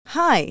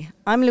Hi,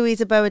 I'm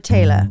Louisa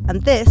Boa-Taylor,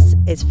 and this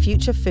is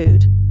Future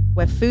Food,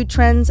 where food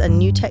trends and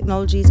new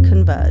technologies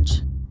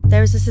converge.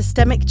 There is a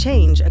systemic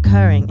change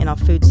occurring in our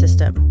food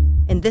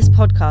system. In this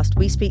podcast,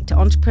 we speak to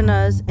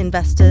entrepreneurs,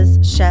 investors,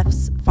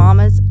 chefs,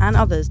 farmers, and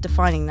others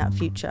defining that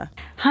future.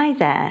 Hi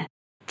there.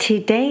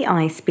 Today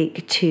I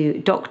speak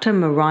to Dr.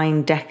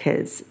 Marijn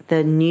Dekkers,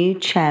 the new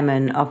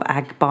chairman of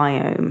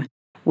AgBiome,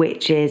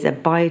 which is a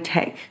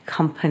biotech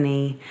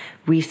company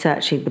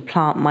researching the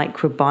plant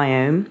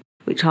microbiome,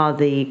 which are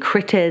the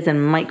critters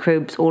and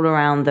microbes all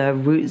around the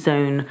root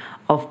zone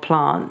of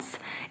plants,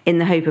 in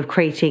the hope of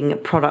creating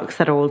products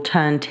that are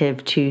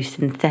alternative to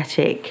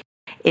synthetic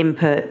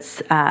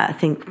inputs,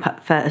 think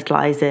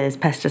fertilizers,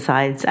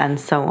 pesticides, and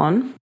so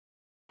on.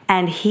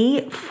 And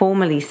he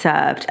formerly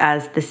served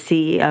as the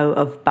CEO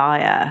of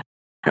Bayer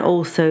and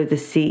also the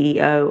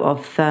CEO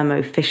of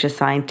Thermo Fisher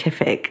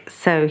Scientific.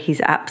 So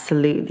he's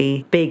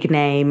absolutely big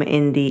name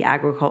in the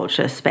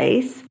agriculture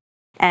space.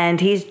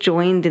 And he's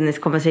joined in this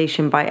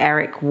conversation by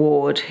Eric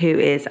Ward, who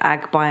is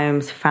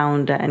AgBiome's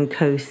founder and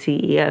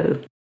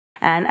co-CEO.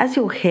 And as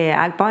you'll hear,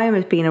 AgBiome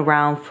has been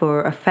around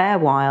for a fair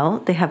while.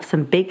 They have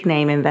some big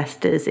name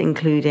investors,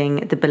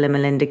 including the Bill and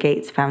Melinda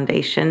Gates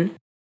Foundation,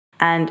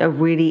 and a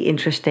really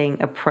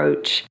interesting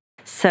approach.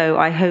 So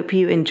I hope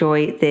you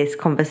enjoy this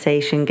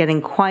conversation,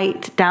 getting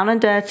quite down and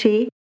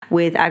dirty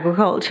with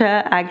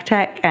agriculture,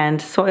 agtech,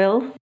 and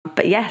soil.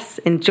 But yes,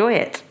 enjoy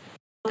it.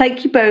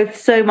 Thank you both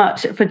so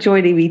much for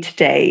joining me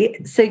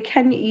today. So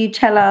can you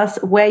tell us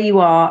where you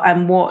are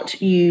and what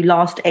you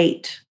last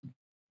ate?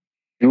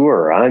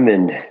 Sure. I'm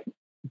in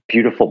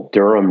beautiful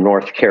Durham,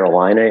 North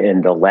Carolina,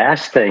 and the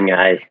last thing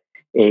I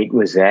ate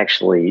was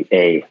actually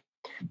a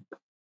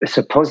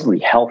supposedly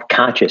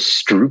health-conscious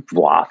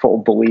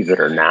stroopwafel, believe it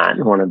or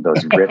not, one of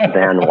those Rip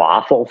Van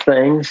Waffle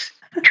things.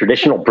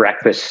 Traditional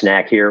breakfast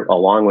snack here,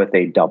 along with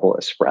a double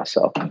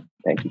espresso.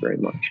 Thank you very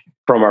much.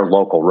 From our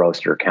local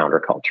roaster,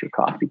 Counterculture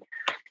Coffee.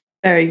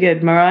 Very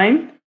good.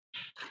 Marijn?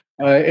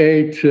 I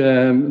ate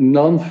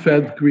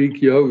non-fat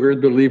Greek yogurt,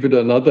 believe it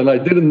or not, and I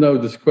didn't know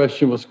this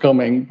question was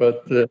coming,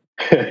 but I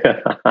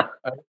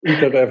eat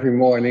that every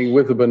morning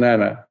with a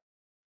banana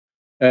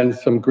and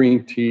some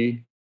green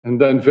tea. And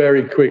then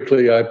very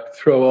quickly, I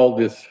throw all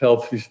this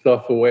healthy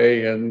stuff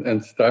away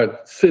and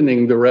start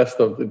sinning the rest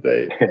of the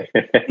day.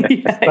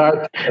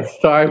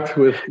 Start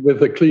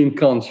with a clean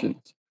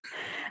conscience.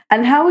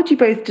 And how would you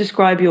both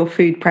describe your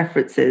food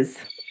preferences?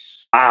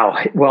 Wow.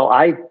 Well,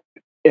 I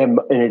am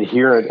an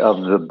adherent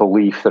of the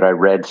belief that I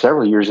read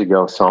several years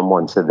ago.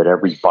 Someone said that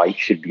every bite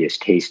should be as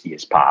tasty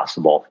as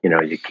possible. You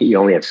know, you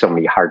only have so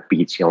many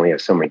heartbeats. You only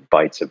have so many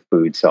bites of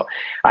food. So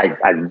I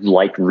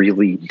like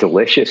really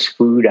delicious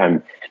food.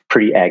 I'm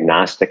pretty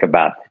agnostic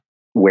about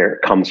where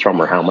it comes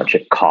from or how much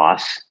it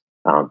costs.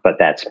 But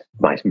that's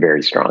my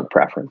very strong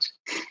preference.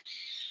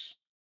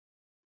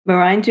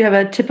 Marijn, do you have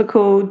a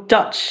typical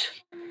Dutch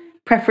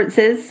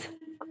preferences?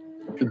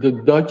 The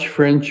Dutch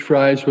French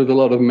fries with a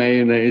lot of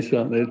mayonnaise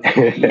on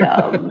it.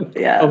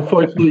 Yeah.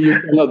 Unfortunately, you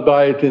cannot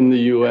buy it in the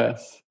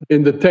US.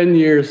 In the 10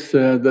 years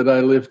that I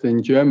lived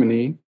in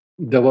Germany,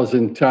 there was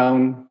in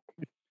town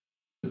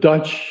a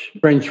Dutch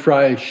French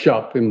fry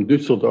shop in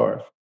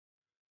Düsseldorf.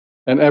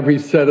 And every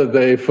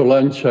Saturday for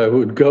lunch, I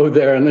would go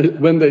there. And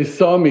when they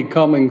saw me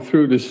coming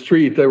through the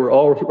street, they were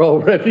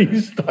already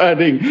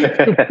starting to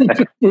put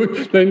the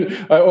food.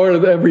 Then I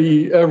ordered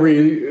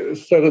every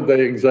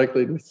Saturday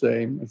exactly the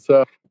same.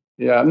 So,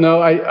 yeah,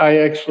 no, I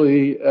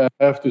actually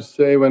have to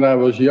say when I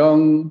was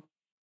young,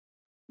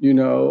 you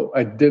know,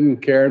 I didn't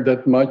care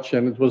that much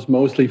and it was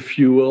mostly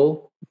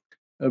fuel.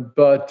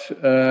 But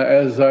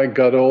as I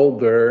got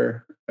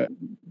older,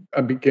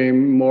 I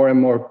became more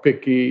and more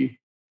picky.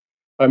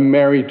 I'm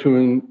married to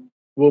a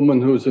woman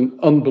who's an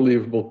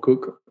unbelievable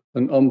cook.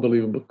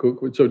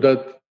 So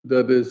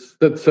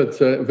that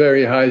sets a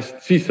very high.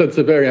 She sets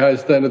a very high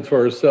standard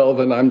for herself,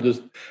 and I'm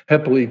just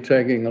happily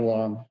tagging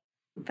along.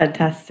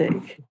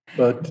 Fantastic.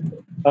 But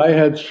I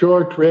had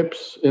short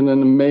ribs in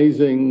an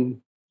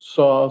amazing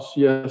sauce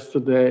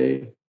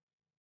yesterday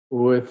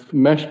with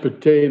mashed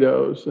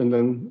potatoes and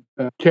then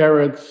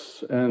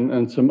carrots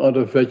and some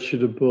other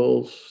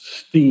vegetables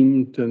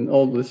steamed and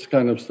all this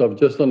kind of stuff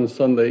just on a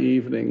Sunday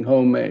evening,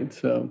 homemade.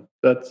 So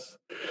that's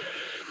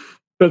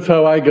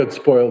how I got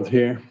spoiled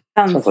here.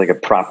 Sounds like a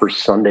proper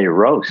Sunday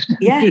roast.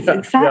 Yes,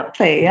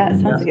 exactly. Yeah,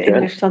 it sounds like an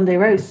English Sunday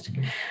roast.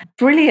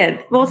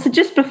 Brilliant. Well, so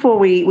just before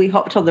we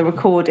hopped on the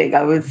recording,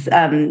 I was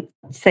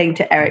saying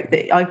to Eric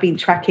that I've been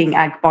tracking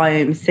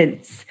AgBiome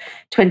since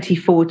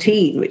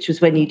 2014, which was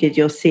when you did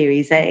your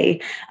Series A.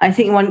 I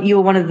think you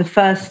were one of the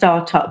first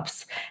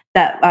startups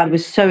that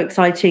was so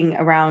exciting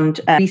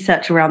around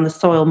research around the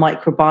soil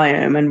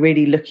microbiome and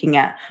really looking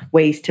at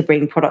ways to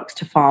bring products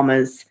to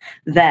farmers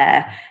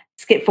there.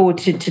 Skip forward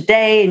to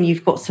today, and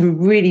you've got some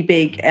really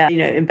big,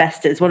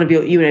 investors. One of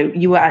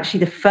you were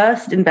actually the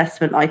first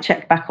investment I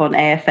checked back on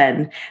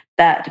AFN,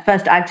 that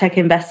first agtech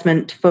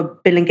investment for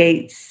Bill and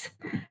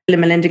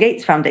Melinda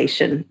Gates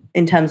Foundation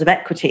in terms of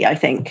equity. I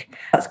think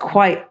that's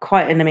quite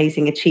an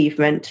amazing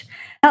achievement.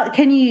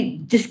 Can you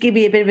just give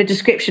me a bit of a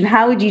description?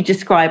 How would you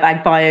describe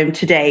AgBiome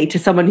today to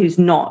someone who's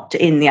not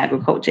in the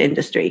agriculture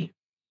industry?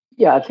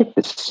 Yeah, I think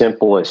the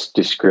simplest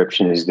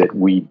description is that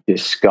we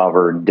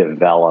discover,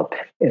 develop,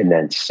 and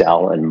then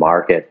sell and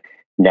market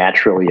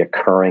naturally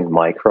occurring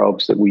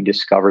microbes that we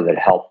discover that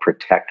help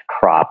protect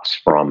crops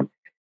from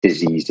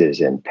diseases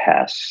and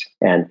pests.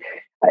 And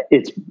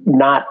it's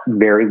not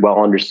very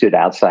well understood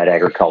outside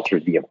agriculture,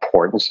 the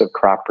importance of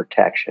crop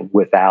protection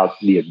without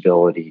the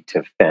ability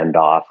to fend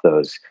off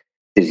those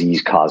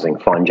disease-causing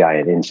fungi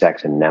and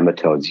insects and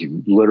nematodes.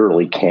 You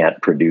literally can't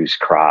produce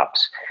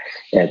crops.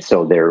 And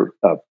so they're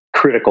a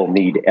critical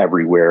need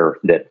everywhere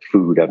that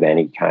food of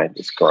any kind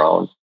is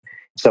grown.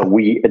 So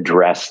we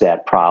address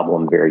that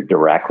problem very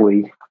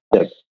directly.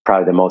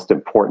 Probably the most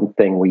important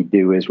thing we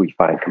do is we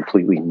find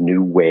completely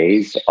new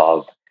ways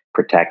of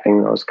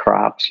protecting those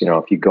crops.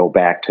 If you go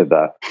back to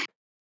the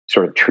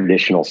sort of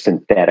traditional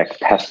synthetic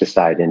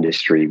pesticide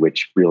industry,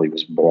 which really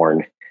was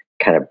born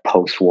kind of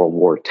post-World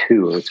War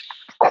II, it's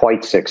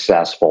quite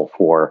successful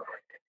for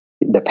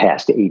the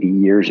past 80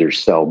 years or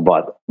so.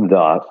 But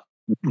the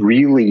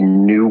really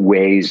new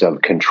ways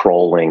of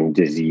controlling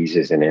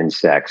diseases and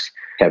insects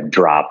have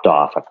dropped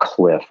off a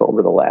cliff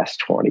over the last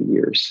 20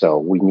 years. So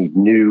we need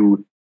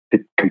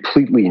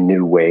completely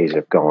new ways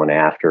of going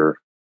after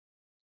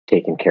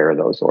taking care of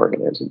those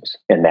organisms.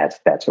 And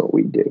that's what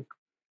we do.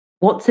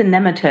 What's a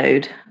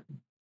nematode?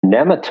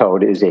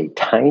 Nematode is a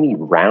tiny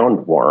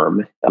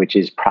roundworm, which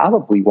is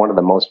probably one of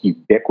the most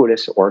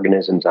ubiquitous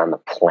organisms on the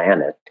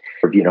planet.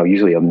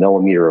 Usually a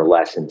millimeter or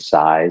less in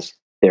size.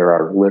 There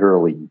are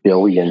literally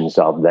billions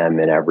of them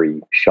in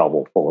every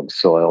shovelful of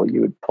soil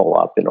you would pull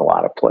up in a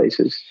lot of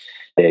places.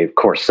 Of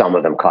course, some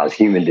of them cause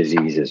human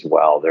disease as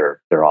well.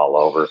 They're all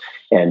over.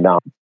 And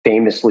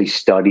famously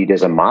studied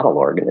as a model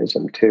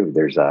organism too.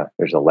 There's a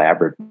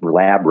lab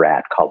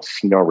rat called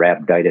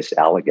Caenorhabditis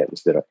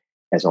elegans that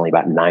has only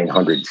about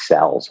 900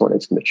 cells when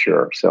it's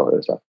mature. So it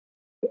was a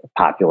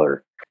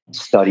popular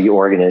study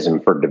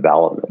organism for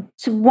development.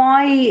 So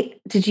why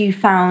did you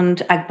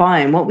found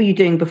AgBiome? What were you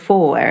doing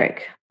before,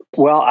 Eric?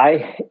 Well,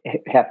 I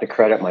have to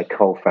credit my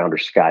co-founder,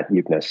 Scott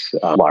Eupness,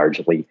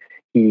 largely.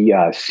 He,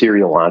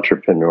 serial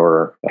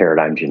entrepreneur,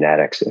 Paradigm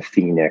Genetics, a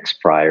Phoenix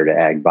prior to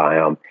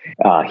AgBiome.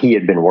 He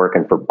had been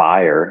working for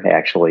Bayer,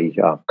 actually,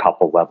 a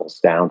couple levels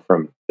down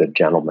from the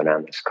gentleman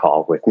on this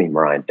call with me,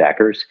 Marian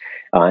Deckers,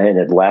 and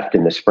had left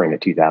in the spring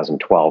of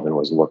 2012 and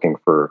was looking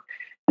for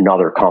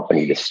another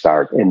company to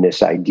start. And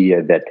this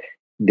idea that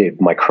the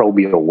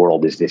microbial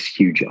world is this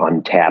huge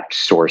untapped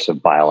source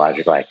of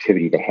biological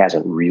activity that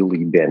hasn't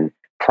really been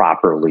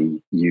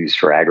properly used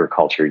for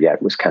agriculture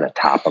yet was kind of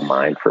top of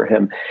mind for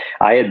him.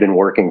 I had been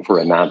working for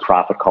a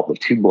nonprofit called the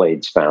Two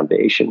Blades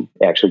Foundation.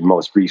 Actually,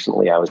 most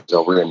recently, I was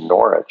over in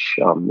Norwich,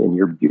 in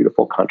your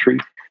beautiful country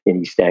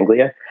in East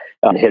Anglia,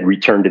 had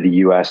returned to the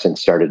U.S. and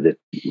started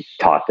to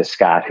talk to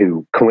Scott,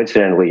 who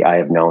coincidentally I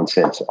have known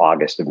since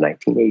August of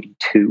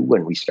 1982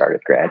 when we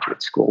started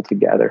graduate school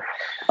together.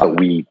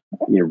 We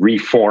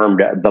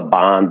reformed the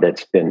bond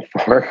that's been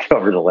formed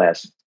over the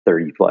last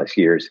 30 plus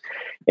years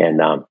and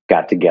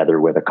got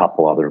together with a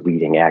couple other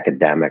leading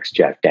academics,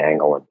 Jeff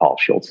Dangle and Paul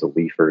Schultz of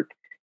Liefert,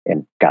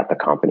 and got the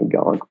company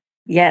going.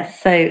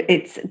 Yes, so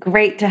it's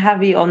great to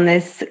have you on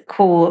this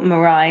call,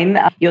 Marian.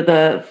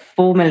 You're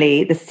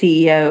formerly the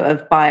CEO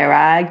of Bayer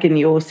Ag, and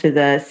you're also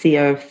the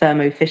CEO of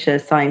Thermo Fisher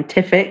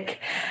Scientific.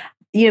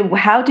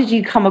 How did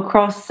you come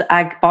across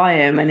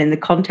AgBiome, and in the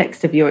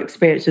context of your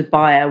experience with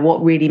Bayer,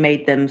 what really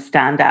made them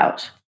stand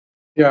out?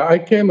 Yeah, I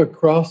came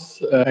across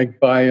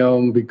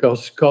AgBiome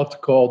because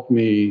Scott called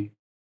me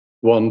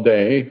one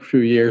day a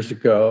few years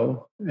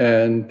ago.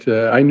 And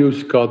I knew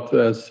Scott,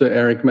 as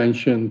Eric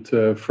mentioned,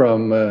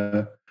 from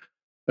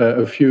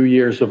a few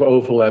years of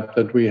overlap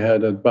that we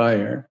had at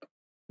Bayer.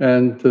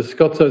 And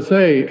Scott says,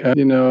 hey,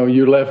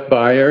 you left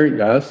Bayer,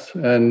 yes.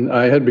 And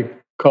I had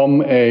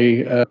become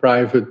a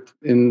private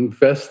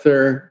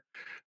investor.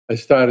 I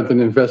started an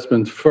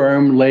investment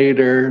firm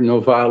later,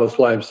 Novalis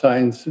Life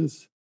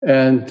Sciences,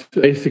 and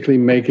basically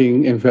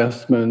making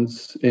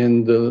investments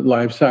in the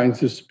life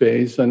sciences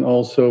space and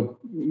also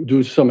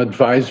do some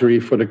advisory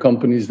for the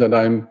companies that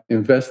I'm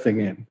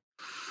investing in.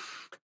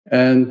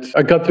 And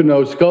I got to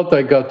know Scott,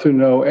 I got to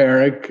know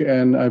Eric,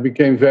 and I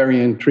became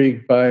very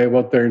intrigued by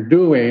what they're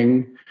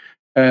doing.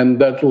 And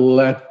that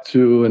led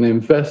to an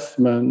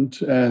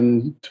investment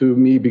and to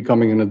me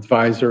becoming an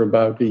advisor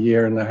about a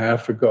year and a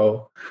half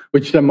ago,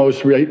 which then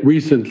most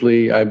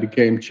recently I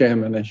became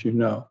chairman, as you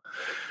know.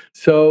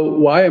 So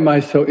why am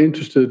I so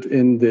interested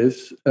in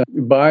this?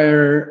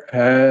 Bayer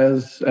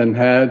has and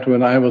had,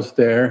 when I was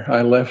there,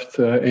 I left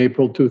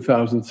April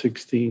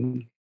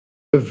 2016,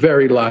 a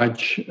very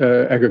large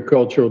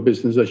agricultural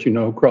business, as you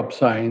know, crop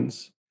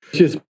science, which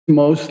is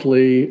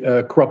mostly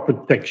crop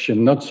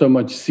protection, not so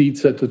much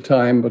seeds at the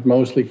time, but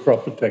mostly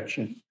crop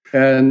protection.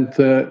 And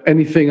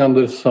anything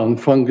under the sun,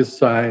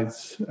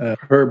 fungicides,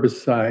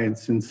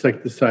 herbicides,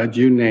 insecticides,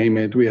 you name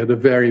it. We had a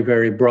very,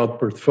 very broad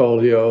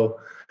portfolio,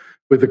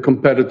 with the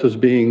competitors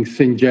being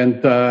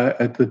Syngenta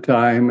at the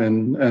time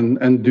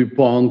and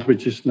DuPont,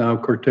 which is now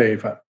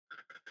Corteva.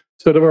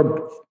 So there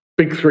were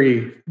big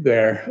three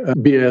there.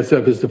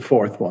 BASF is the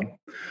fourth one.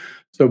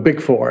 So big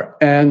four.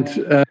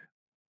 And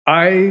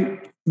I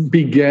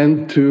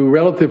began to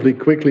relatively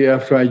quickly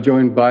after I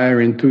joined Bayer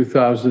in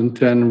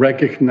 2010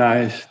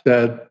 recognize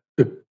that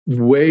the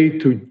way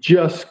to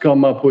just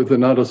come up with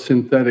another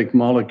synthetic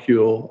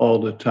molecule all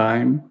the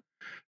time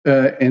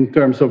in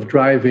terms of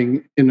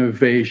driving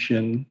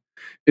innovation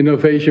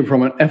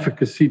from an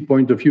efficacy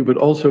point of view, but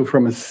also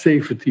from a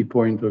safety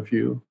point of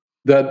view,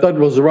 that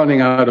was running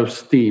out of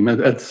steam.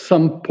 At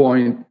some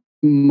point,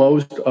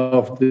 most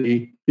of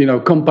the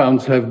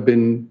compounds have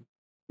been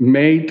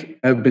made,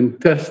 have been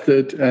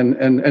tested,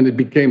 and it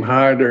became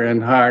harder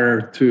and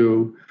harder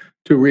to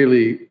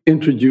really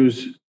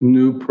introduce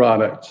new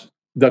products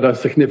that are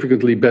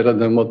significantly better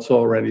than what's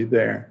already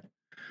there.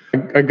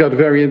 I got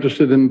very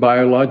interested in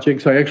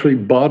biologics. I actually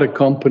bought a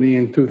company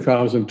in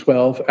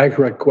 2012,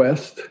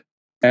 AgraQuest,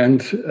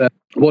 and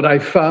what I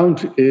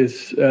found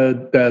is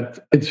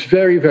that it's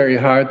very, very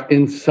hard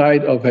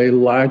inside of a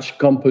large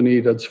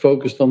company that's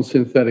focused on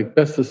synthetic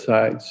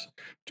pesticides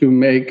to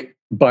make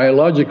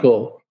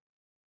biological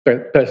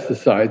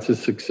pesticides a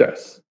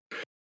success.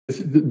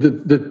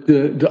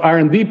 The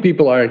R&D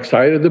people are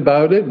excited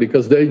about it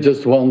because they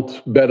just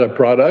want better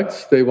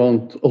products. They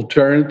want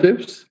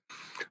alternatives.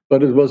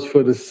 But it was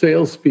for the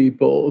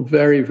salespeople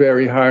very,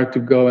 very hard to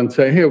go and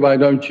say, hey, why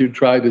don't you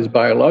try this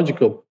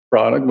biological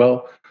product?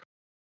 Well,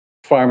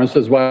 farmer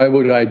says, why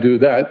would I do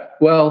that?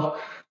 Well,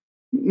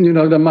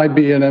 there might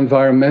be an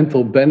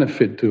environmental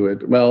benefit to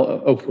it.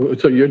 Well,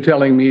 so you're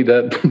telling me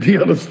that the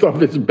other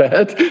stuff is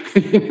bad?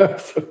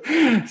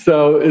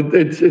 So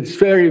it's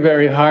very,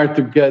 very hard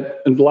to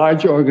get a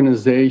large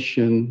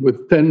organization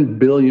with 10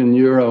 billion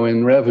euro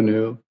in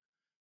revenue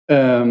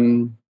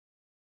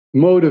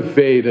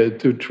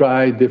motivated to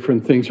try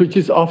different things, which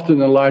is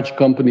often a large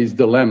company's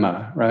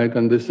dilemma, right?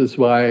 And this is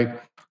why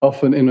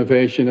often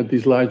innovation at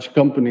these large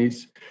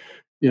companies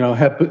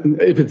happen,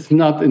 if it's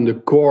not in the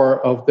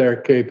core of their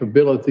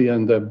capability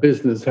and their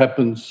business,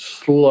 happens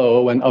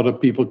slow and other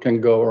people can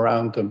go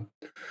around them.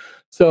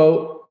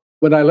 So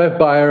when I left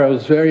Bayer, I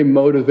was very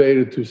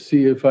motivated to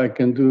see if I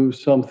can do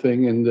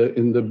something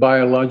in the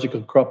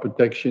biological crop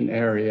protection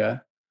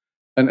area.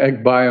 And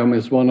AgBiome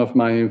is one of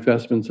my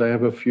investments. I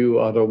have a few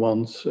other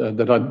ones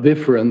that are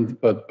different,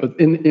 but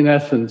in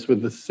essence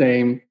with the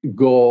same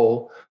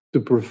goal to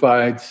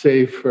provide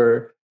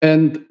safer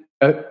and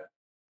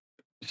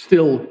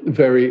still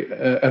very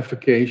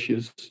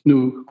efficacious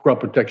new crop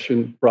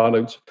protection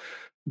products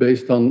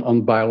based on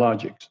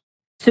biologics.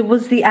 So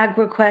was the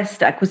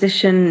AgraQuest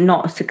acquisition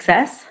not a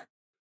success?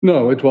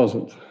 No, it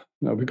wasn't.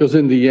 No, because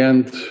in the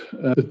end,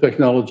 the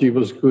technology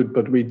was good,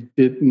 but we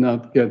did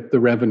not get the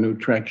revenue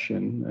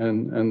traction.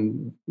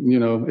 And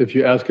if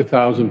you ask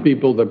 1,000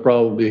 people, they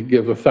probably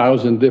give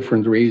 1,000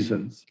 different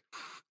reasons.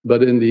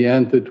 But in the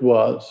end, it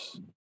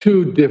was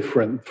too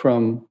different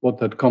from what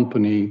that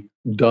company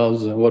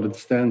does and what it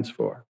stands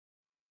for.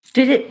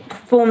 Did it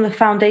form the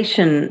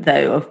foundation,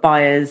 though, of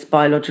Bayer's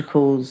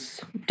biologicals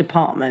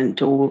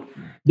department, or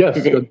yes,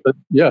 at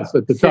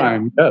the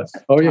time, yes.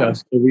 Oh,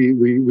 yes.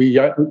 We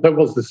that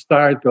was the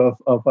start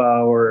of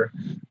our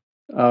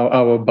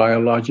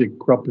biologic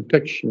crop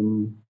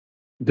protection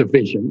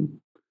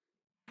division.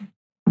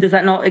 Does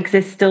that not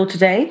exist still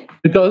today?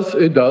 It does.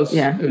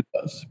 Yeah. It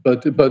does.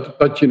 But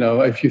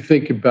if you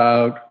think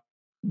about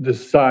the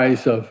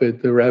size of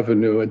it, the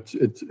revenue,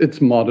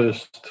 it's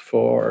modest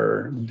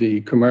for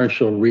the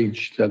commercial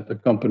reach that the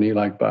company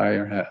like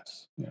Bayer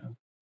has. Yeah.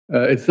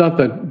 It's not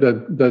that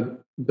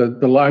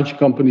the large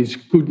companies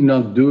could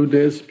not do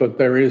this, but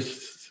there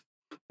is,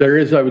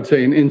 I would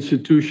say, an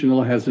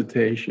institutional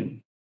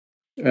hesitation.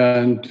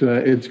 And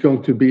it's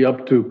going to be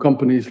up to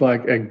companies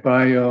like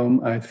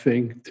AgBiome, I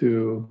think,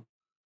 to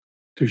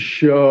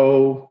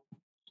show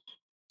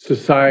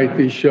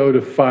society, show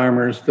the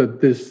farmers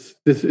that this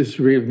is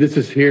real, this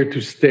is here to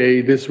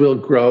stay, this will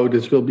grow,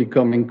 this will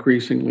become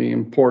increasingly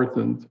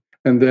important.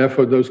 And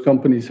therefore, those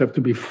companies have to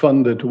be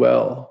funded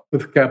well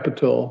with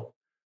capital,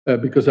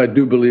 because I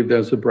do believe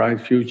there's a bright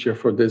future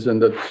for this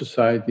and that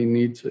society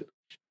needs it.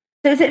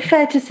 So is it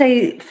fair to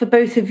say for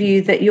both of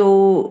you that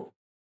you're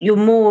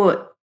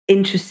more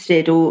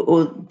interested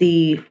or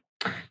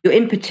your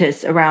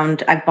impetus around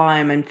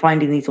AgBiome and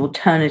finding these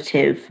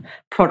alternative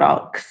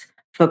products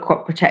for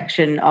crop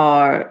protection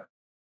are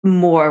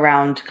more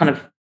around kind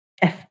of,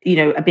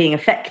 being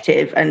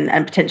effective and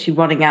potentially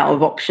running out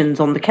of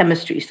options on the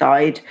chemistry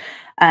side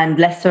and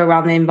less so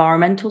around the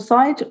environmental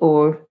side,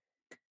 or?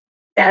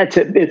 Yeah,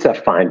 it's a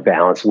fine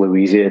balance,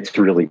 Louise. It's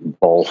really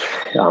both.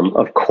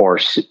 Of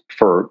course,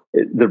 for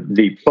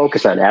the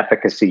focus on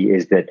efficacy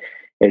is that,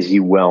 as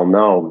you well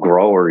know,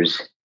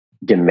 growers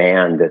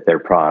demand that their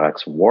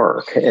products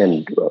work,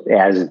 and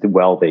as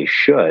well they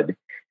should.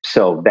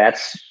 So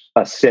that's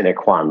a sine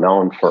qua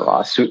non for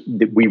us.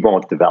 We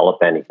won't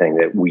develop anything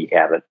that we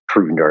haven't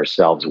proven to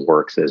ourselves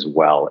works as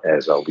well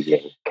as a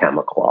leading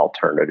chemical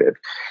alternative.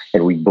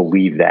 And we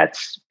believe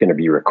that's going to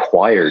be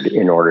required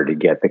in order to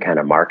get the kind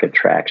of market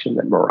traction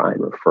that Marijn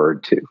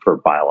referred to for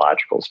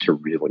biologicals to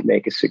really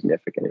make a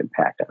significant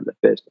impact on the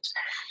business.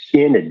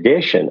 In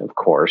addition, of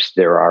course,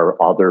 there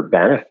are other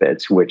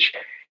benefits which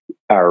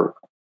are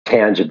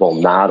tangible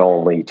not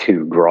only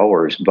to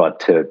growers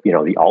but to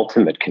the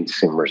ultimate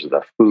consumers of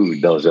the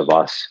food, those of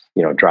us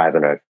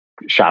driving a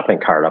shopping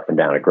cart up and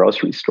down a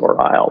grocery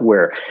store aisle,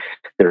 where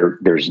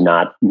there's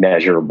not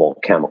measurable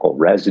chemical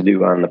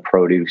residue on the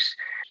produce,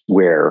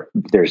 where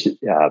there's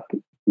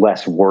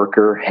less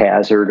worker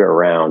hazard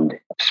around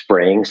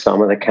spraying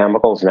some of the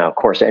chemicals. Now, of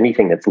course,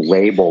 anything that's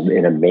labeled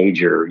in a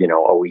major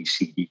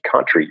OECD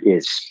country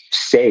is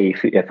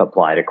safe if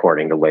applied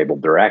according to label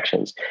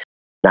directions.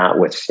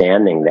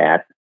 Notwithstanding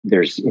that,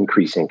 there's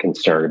increasing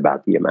concern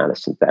about the amount of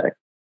synthetic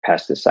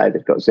pesticide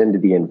that goes into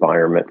the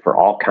environment for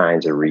all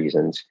kinds of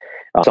reasons,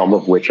 some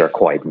of which are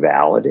quite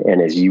valid.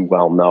 And as you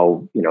well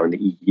know, in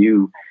the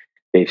EU,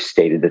 they've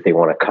stated that they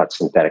want to cut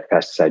synthetic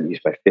pesticide use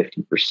by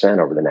 50%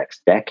 over the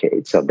next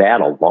decade. So that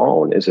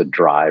alone is a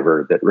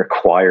driver that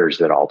requires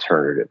that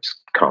alternatives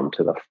come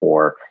to the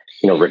fore,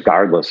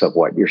 regardless of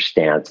what your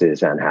stance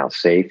is on how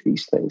safe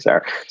these things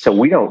are. So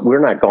we're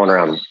not going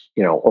around,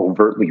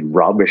 overtly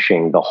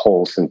rubbishing the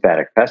whole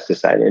synthetic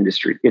pesticide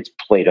industry. It's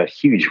played a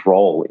huge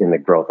role in the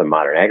growth of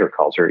modern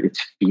agriculture.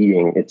 It's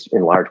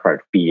in large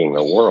part feeding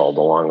the world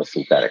along with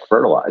synthetic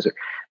fertilizer.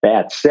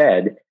 That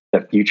said,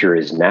 the future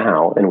is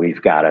now, and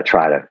we've got to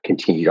try to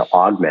continue to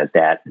augment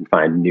that and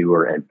find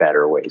newer and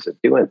better ways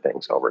of doing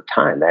things over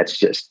time.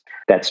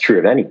 That's true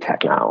of any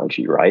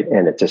technology, right?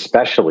 And it's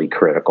especially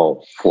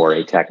critical for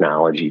a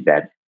technology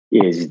that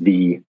is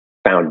the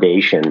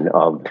foundation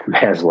of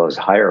Maslow's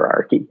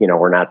hierarchy.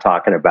 We're not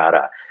talking about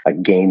a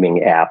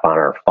gaming app on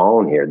our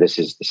phone here. This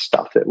is the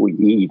stuff that we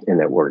eat and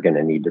that we're going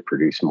to need to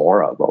produce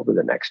more of over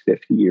the next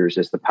 50 years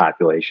as the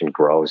population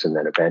grows and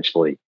then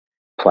eventually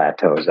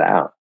plateaus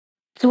out.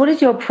 So what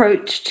is your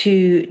approach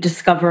to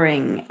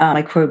discovering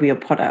microbial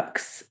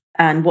products,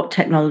 and what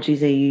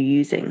technologies are you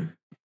using?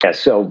 Yeah,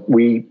 so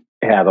we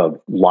have a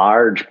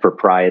large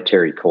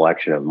proprietary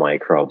collection of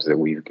microbes that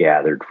we've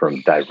gathered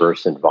from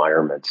diverse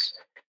environments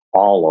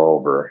all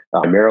over,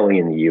 primarily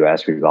in the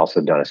U.S. We've also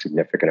done a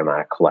significant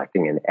amount of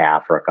collecting in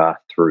Africa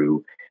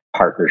through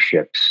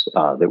partnerships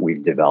that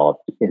we've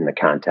developed in the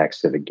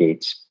context of the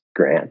Gates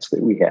grants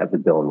that we have, the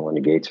Bill and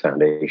Melinda Gates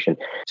Foundation.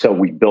 So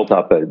we built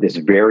up this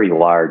very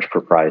large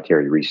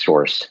proprietary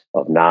resource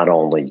of not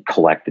only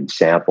collected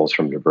samples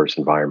from diverse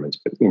environments,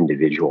 but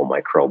individual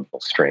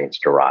microbial strains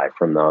derived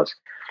from those.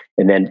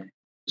 And then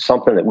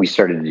something that we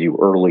started to do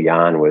early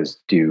on was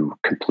do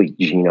complete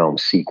genome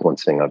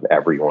sequencing of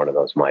every one of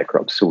those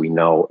microbes. So we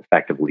know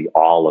effectively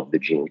all of the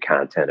gene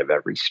content of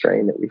every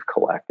strain that we've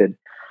collected.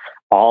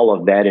 All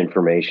of that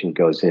information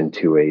goes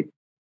into a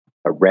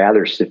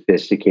rather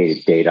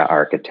sophisticated data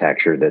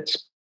architecture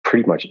that's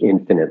pretty much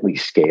infinitely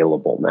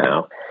scalable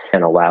now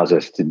and allows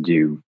us to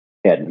do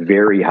at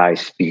very high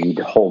speed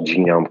whole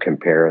genome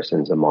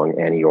comparisons among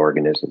any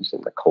organisms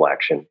in the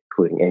collection,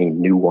 including any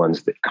new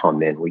ones that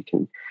come in. We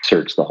can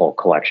search the whole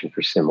collection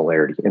for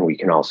similarity, and we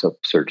can also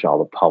search all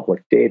the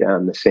public data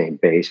on the same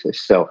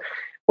basis. So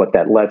what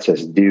that lets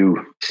us do,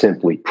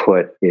 simply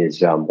put,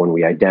 is when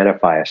we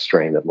identify a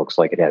strain that looks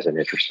like it has an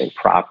interesting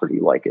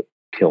property, like it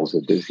kills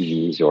a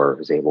disease or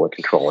is able to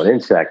control an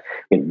insect,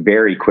 and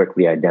very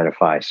quickly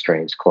identify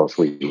strains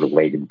closely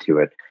related to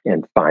it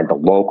and find the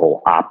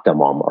local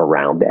optimum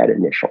around that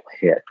initial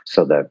hit.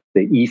 So the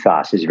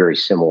ethos is very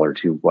similar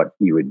to what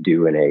you would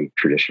do in a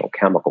traditional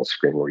chemical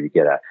screen, where you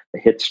get a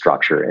hit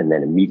structure and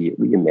then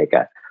immediately you make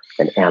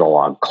an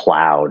analog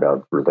cloud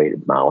of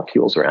related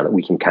molecules around it.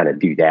 We can kind of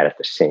do that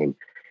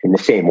in the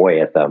same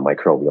way at the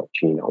microbial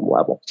genome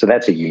level. So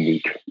that's a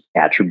unique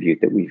attribute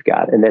that we've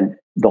got. And then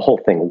the whole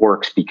thing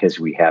works because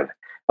we have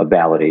a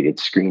validated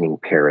screening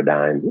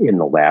paradigm in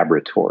the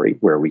laboratory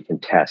where we can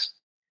test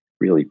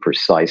really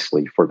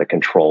precisely for the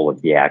control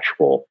of the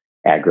actual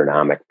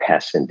agronomic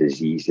pests and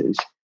diseases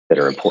that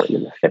are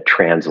important. That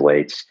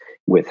translates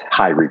with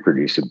high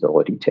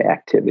reproducibility to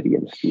activity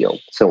in the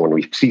field. So when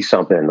we see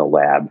something in the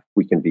lab,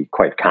 we can be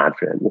quite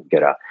confident we'll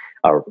get a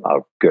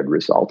good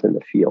result in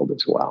the field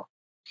as well.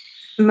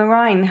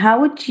 Marijn, how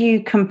would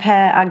you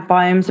compare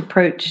AgBiome's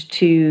approach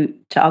to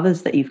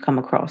others that you've come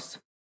across?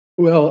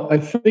 Well, I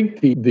think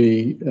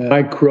the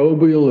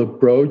microbial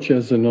approach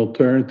as an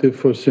alternative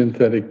for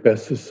synthetic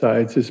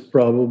pesticides is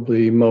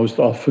probably most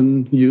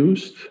often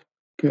used.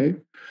 Okay,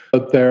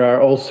 but there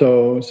are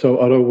also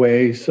other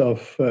ways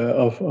of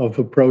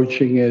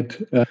approaching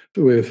it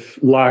with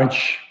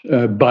large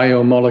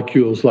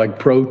biomolecules like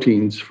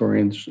proteins, for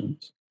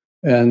instance.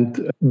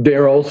 And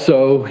they're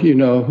also,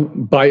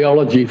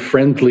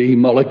 biology-friendly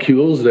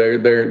molecules.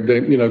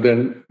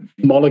 They're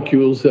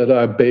molecules that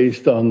are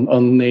based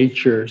on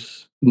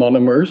nature's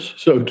monomers,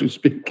 so to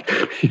speak,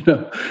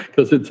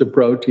 because it's a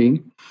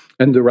protein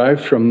and derived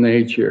from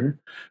nature.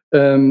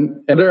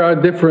 And there are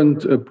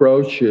different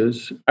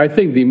approaches. I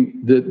think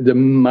the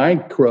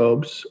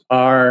microbes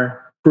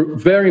are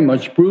very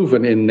much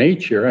proven in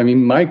nature. I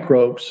mean,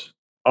 microbes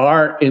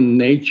are in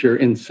nature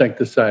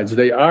insecticides.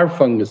 They are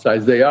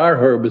fungicides. They are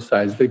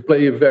herbicides. They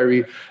play a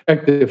very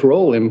active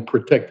role in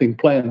protecting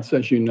plants,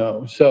 as you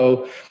know.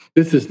 So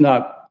this is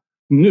not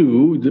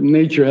new.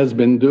 Nature has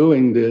been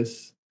doing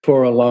this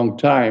for a long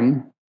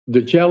time.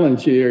 The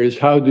challenge here is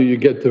how do you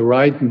get the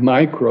right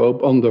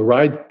microbe on the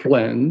right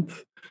plant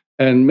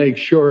and make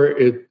sure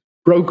it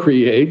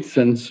procreates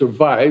and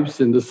survives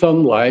in the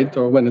sunlight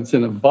or when it's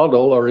in a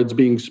bottle or it's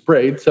being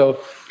sprayed. So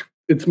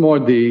it's more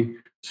the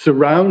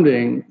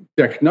surrounding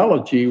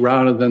technology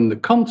rather than the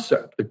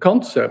concept. The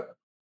concept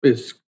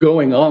is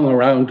going on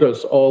around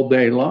us all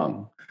day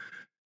long.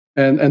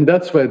 And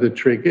that's where the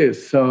trick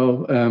is.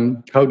 So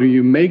how do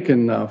you make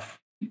enough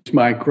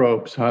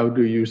microbes? How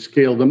do you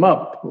scale them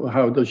up?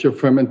 How does your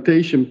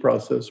fermentation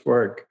process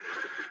work?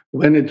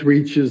 When it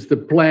reaches the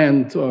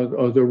plant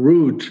or the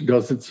root,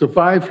 does it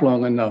survive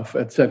long enough,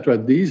 etc.?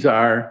 These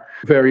are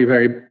very,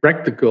 very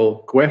practical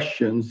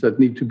questions that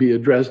need to be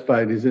addressed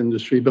by this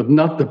industry, but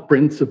not the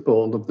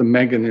principle of the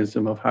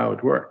mechanism of how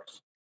it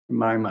works, in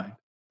my mind.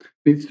 It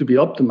needs to be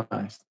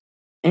optimized.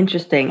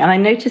 Interesting. And I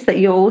noticed that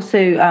you're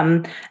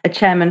also a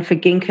chairman for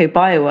Ginkgo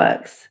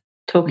Bioworks,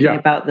 talking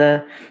about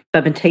the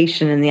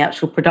fermentation and the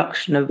actual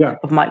production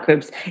of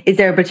microbes. Is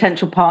there a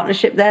potential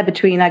partnership there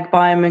between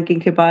AgBiome and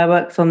Ginkgo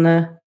Bioworks on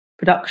the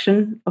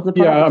production of the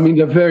products? Yeah, I mean,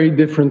 they're very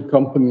different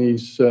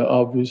companies,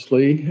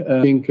 obviously.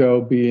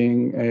 Ginkgo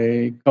being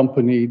a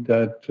company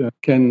that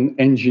can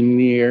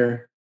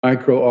engineer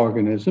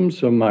microorganisms,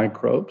 so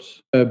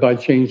microbes, by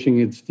changing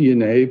its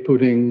DNA,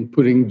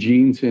 putting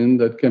genes in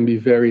that can be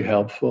very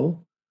helpful.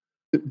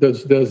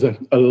 There's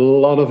a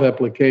lot of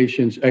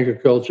applications,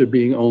 agriculture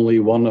being only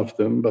one of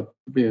them, but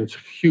it's a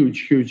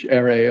huge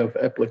array of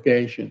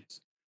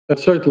applications. But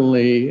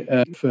certainly,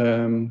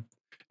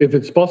 if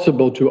it's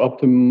possible to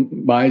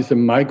optimize a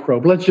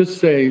microbe, let's just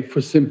say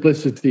for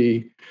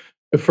simplicity,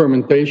 a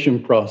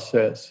fermentation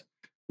process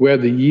where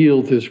the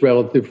yield is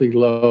relatively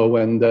low,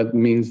 and that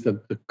means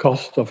that the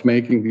cost of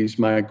making these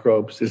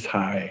microbes is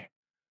high.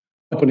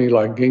 A company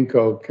like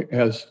Ginkgo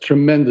has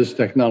tremendous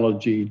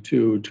technology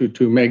to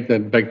make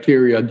that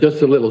bacteria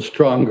just a little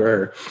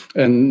stronger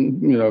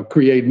and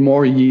create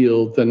more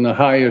yield and a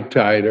higher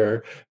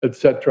titer,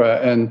 etc.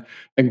 And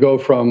go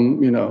from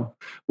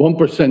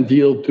 1%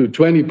 yield to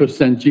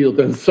 20% yield,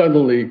 and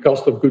suddenly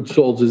cost of goods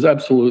sold is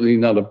absolutely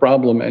not a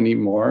problem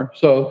anymore.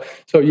 So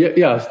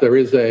yes, there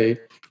is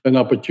an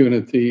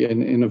opportunity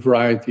in a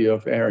variety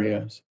of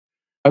areas.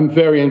 I'm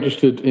very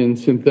interested in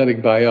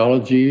synthetic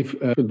biology,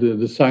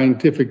 the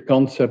scientific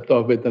concept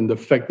of it, and the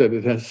fact that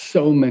it has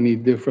so many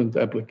different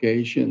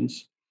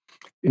applications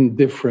in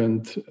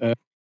different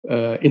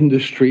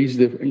industries,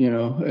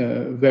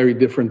 very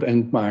different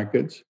end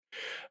markets.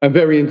 I'm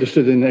very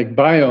interested in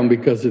AgBiome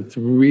because it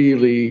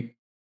really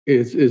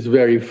is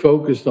very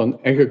focused on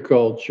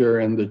agriculture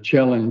and the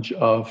challenge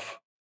of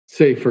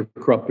safer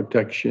crop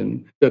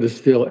protection that is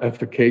still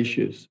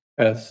efficacious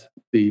as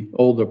the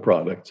older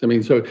products. I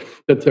mean, so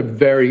that's a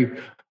very,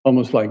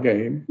 almost like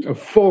a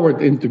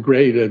forward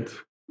integrated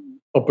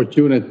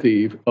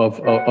opportunity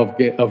of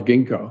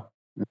Ginkgo.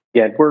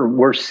 Yeah,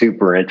 we're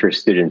super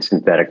interested in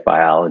synthetic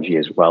biology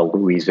as well,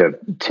 Louisa.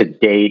 To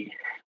date,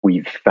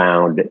 we've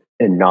found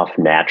enough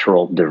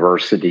natural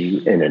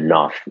diversity and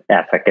enough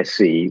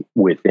efficacy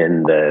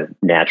within the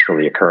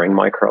naturally occurring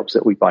microbes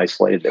that we've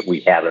isolated that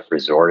we haven't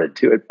resorted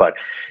to it, but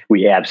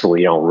we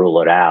absolutely don't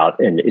rule it out.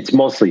 And it's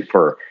mostly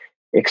for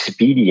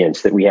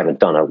expedience that we haven't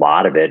done a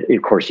lot of it.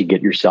 Of course, you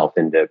get yourself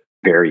into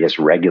various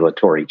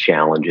regulatory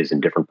challenges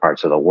in different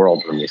parts of the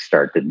world when you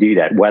start to do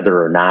that,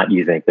 whether or not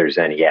you think there's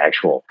any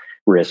actual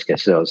risk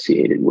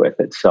associated with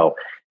it. So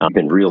I've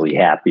been really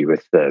happy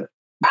with the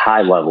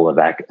high level of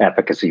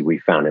efficacy we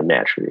found in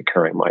naturally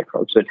occurring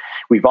microbes. But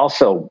we've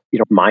also,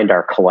 mined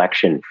our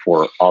collection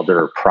for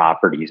other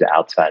properties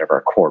outside of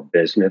our core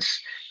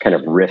business, kind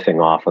of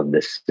riffing off of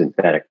this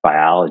synthetic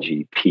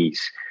biology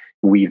piece.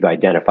 We've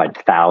identified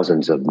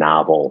thousands of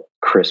novel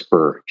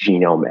CRISPR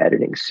genome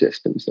editing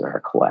systems in our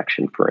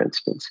collection, for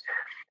instance.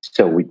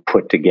 So we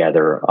put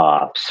together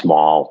a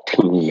small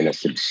team and a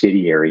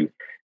subsidiary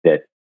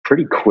that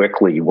pretty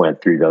quickly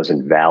went through those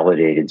and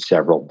validated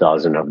several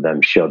dozen of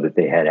them, showed that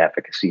they had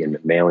efficacy in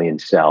mammalian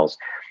cells.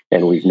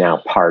 And we've now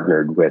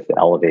partnered with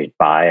Elevate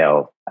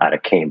Bio out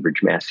of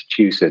Cambridge,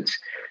 Massachusetts,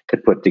 to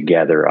put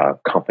together a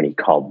company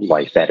called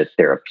Life Edit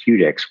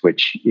Therapeutics,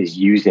 which is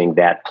using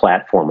that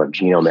platform of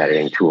genome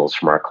editing tools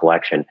from our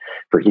collection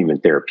for human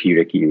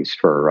therapeutic use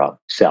for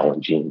cell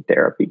and gene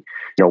therapy.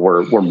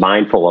 We're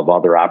mindful of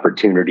other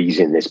opportunities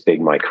in this big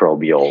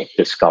microbial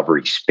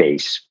discovery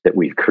space that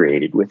we've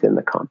created within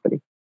the company.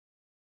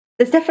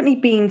 There's definitely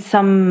been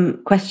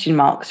some question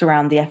marks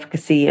around the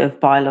efficacy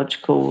of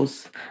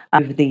biologicals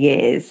over the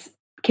years.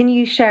 Can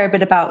you share a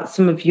bit about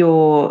some of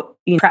your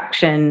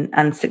traction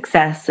and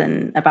success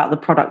and about the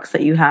products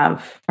that you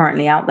have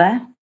currently out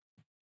there?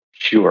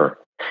 Sure.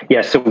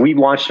 Yeah, so we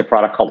launched a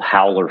product called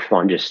Howler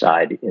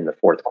fungicide in the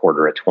fourth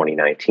quarter of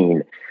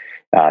 2019.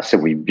 So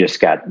we've just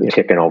got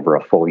ticking over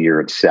a full year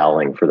of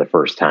selling for the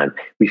first time.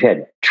 We've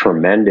had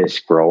tremendous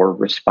grower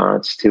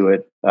response to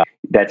it.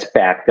 That's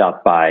backed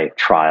up by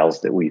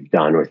trials that we've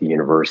done with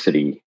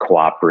university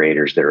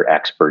cooperators that are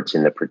experts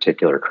in the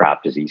particular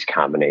crop disease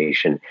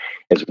combination,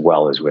 as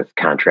well as with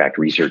contract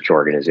research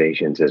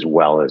organizations, as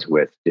well as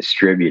with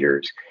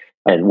distributors.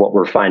 And what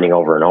we're finding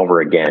over and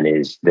over again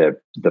is the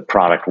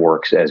product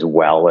works as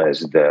well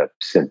as the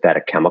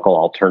synthetic chemical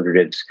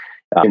alternatives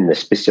in the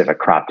specific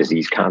crop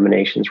disease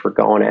combinations we're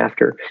going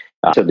after.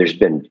 So there's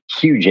been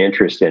huge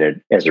interest in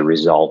it as a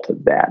result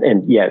of that.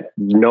 And yet,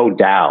 no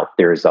doubt,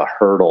 there's a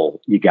hurdle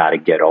you got to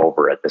get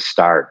over at the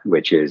start,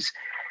 which is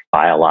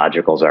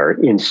biologicals are,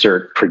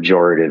 insert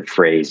pejorative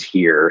phrase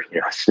here,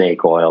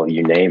 snake oil,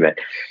 you name it.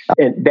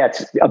 And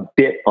that's a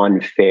bit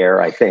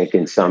unfair, I think,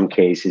 in some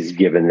cases,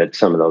 given that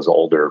some of those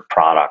older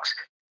products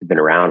have been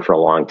around for a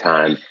long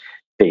time.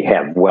 They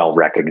have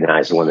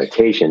well-recognized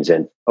limitations,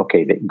 and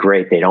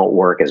great, they don't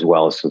work as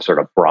well as some sort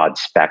of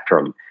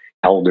broad-spectrum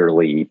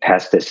elderly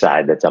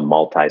pesticide that's a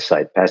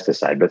multi-site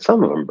pesticide, but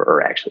some of them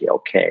are actually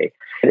okay.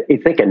 I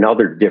think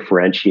another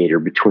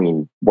differentiator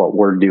between what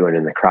we're doing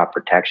in the crop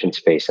protection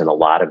space and a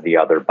lot of the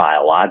other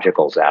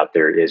biologicals out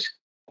there is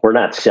we're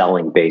not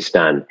selling based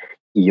on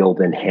yield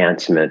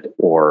enhancement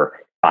or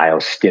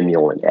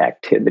biostimulant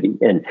activity.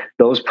 And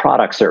those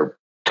products are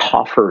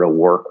tougher to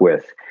work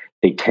with.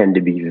 They tend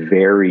to be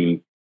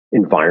very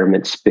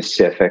environment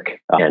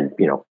specific and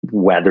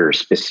weather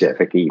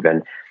specific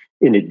even.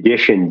 In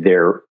addition,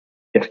 they're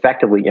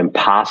effectively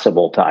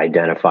impossible to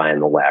identify in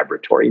the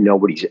laboratory.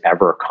 Nobody's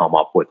ever come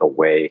up with a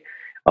way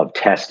of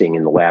testing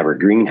in the lab or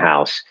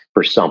greenhouse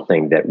for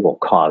something that will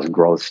cause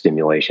growth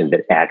stimulation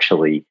that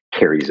actually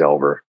carries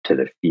over to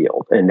the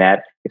field. And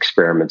that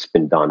experiment's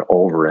been done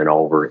over and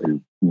over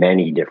in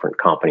many different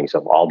companies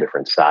of all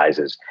different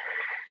sizes.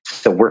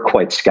 So we're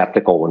quite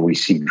skeptical when we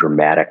see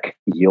dramatic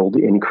yield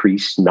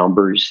increase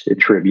numbers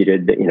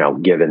attributed,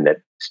 given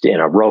that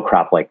in a row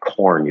crop like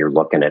corn, you're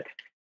looking at,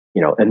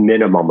 a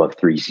minimum of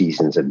 3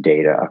 seasons of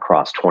data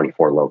across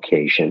 24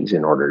 locations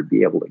in order to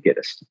be able to get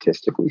a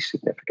statistically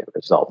significant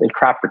result. In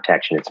crop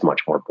protection, it's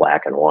much more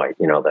black and white.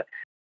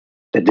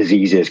 The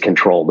disease is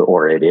controlled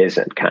or it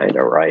isn't, kind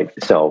of, right?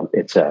 So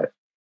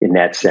in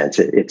that sense,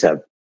 it's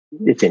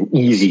an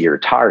easier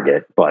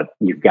target, but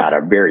you've got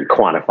a very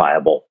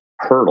quantifiable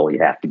hurdle you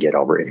have to get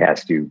over. It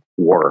has to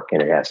work,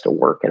 and it has to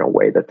work in a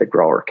way that the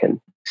grower can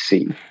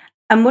see.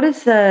 And what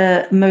is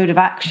the mode of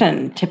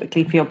action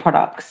typically for your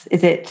products?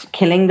 Is it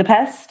killing the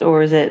pest,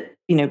 or is it,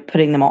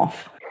 putting them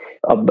off?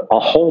 A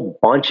whole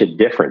bunch of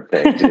different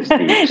things. Is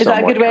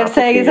that a good way of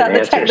saying? Is that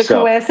the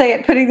technical way of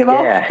saying it? Putting them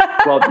off? Yeah.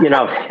 Well,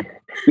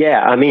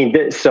 yeah. I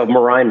mean, so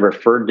Marijn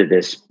referred to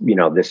this,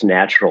 this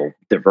natural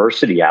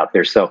diversity out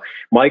there. So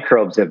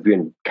microbes have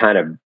been kind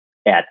of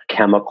at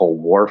chemical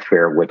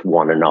warfare with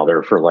one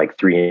another for like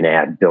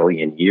 3.5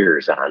 billion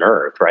years on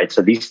Earth, right?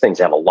 So these things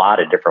have a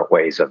lot of different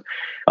ways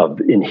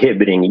of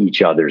inhibiting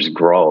each other's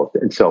growth.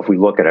 And so if we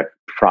look at a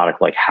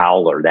product like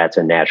Howler, that's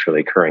a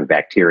naturally occurring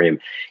bacterium.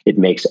 It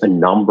makes a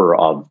number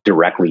of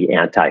directly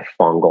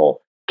antifungal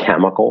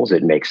chemicals.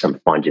 It makes some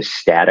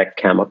fungistatic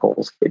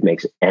chemicals. It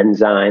makes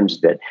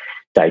enzymes that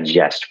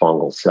digest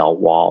fungal cell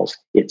walls.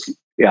 It's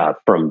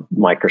from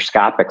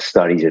microscopic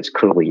studies, it's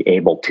clearly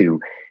able to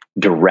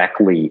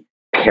directly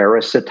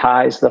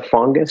parasitize the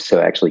fungus,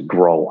 so actually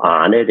grow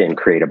on it and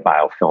create a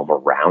biofilm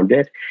around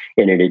it.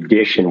 And in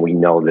addition, we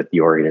know that the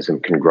organism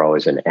can grow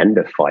as an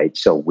endophyte,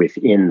 so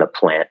within the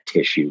plant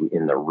tissue,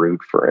 in the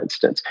root, for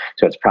instance.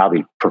 So it's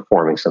probably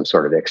performing some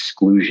sort of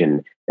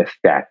exclusion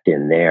effect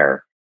in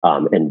there.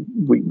 And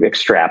we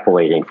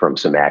extrapolating from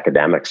some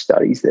academic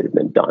studies that have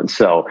been done.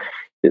 So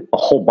a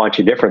whole bunch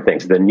of different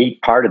things. The neat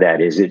part of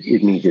that is it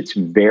means it's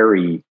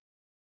very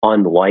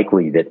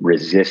unlikely that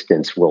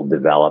resistance will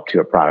develop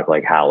to a product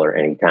like Howler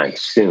anytime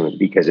soon,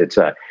 because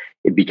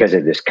because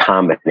of this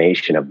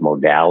combination of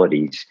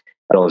modalities.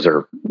 Those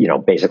are,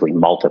 basically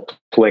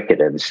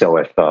multiplicative. So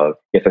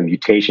if a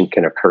mutation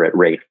can occur at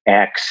rate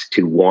X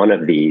to one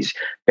of these,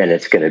 then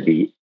it's going to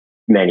be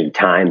many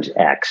times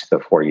X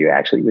before you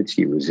actually would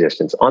see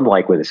resistance.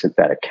 Unlike with a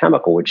synthetic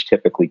chemical, which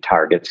typically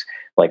targets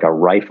like a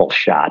rifle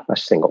shot, a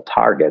single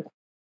target.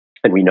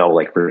 And we know,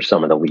 like for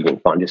some of the leading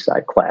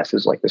fungicide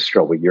classes, like the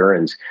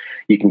strobilurins,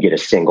 you can get a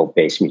single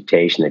base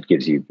mutation that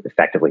gives you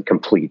effectively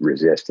complete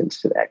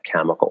resistance to that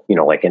chemical,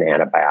 like an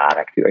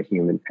antibiotic to a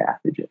human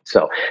pathogen.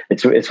 So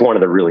it's one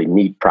of the really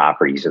neat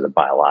properties of the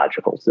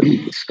biologicals that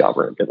we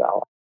discover and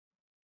develop.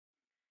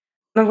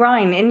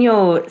 Marijn, in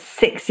your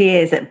 6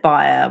 years at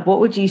Bayer, what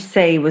would you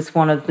say was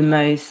one of the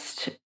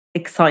most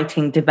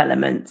exciting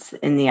developments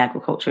in the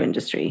agriculture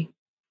industry?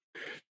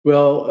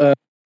 Well,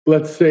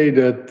 let's say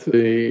that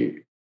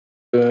the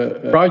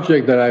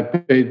project that I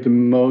paid the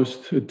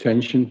most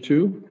attention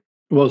to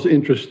was,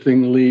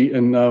 interestingly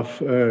enough,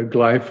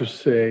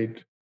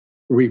 glyphosate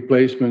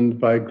replacement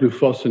by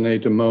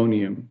glufosinate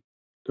ammonium.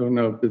 Don't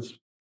know if this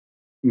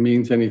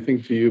means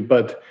anything to you,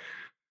 but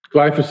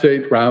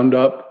glyphosate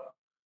Roundup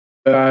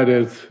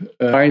started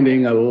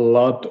finding a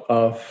lot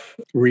of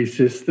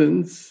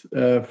resistance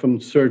from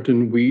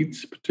certain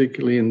weeds,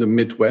 particularly in the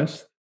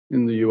Midwest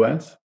in the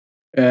US.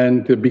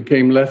 And it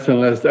became less and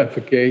less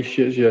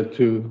efficacious. You had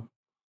to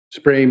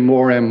spray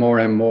more and more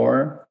and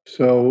more.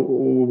 So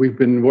we've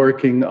been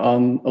working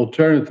on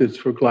alternatives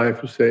for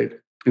glyphosate,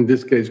 in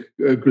this case,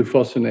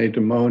 glufosinate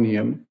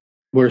ammonium.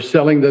 We're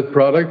selling that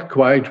product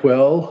quite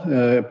well,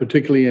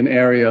 particularly in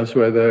areas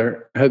where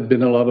there had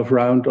been a lot of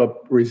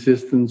Roundup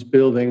resistance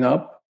building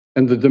up.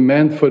 And the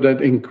demand for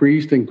that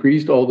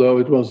increased, although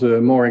it was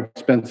a more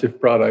expensive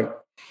product.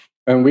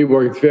 And we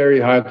worked very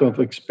hard on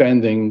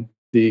expanding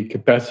the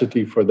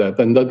capacity for that.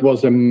 And that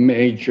was a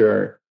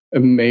major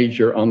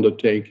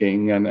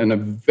undertaking and a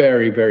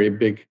very, very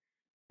big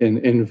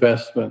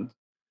investment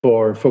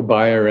for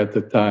Bayer at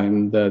the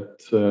time. That,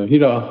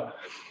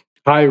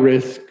 high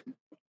risk,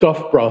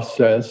 tough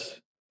process,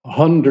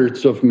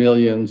 hundreds of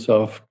millions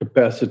of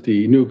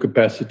new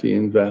capacity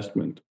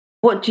investment.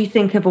 What do you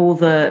think of all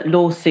the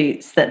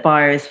lawsuits that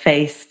Bayer has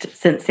faced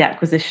since the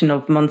acquisition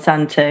of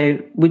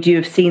Monsanto? Would you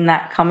have seen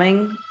that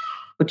coming?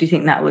 Or do you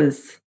think that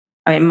was,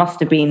 it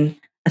must have been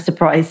a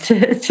surprise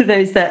to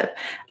those that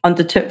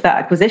undertook that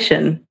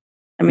acquisition?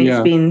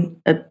 It's been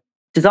a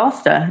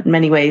disaster in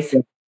many ways.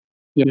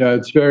 Yeah,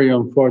 it's very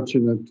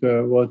unfortunate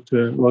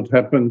what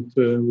happened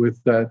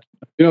with that.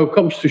 It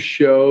comes to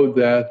show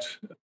that,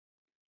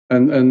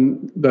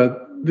 and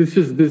that this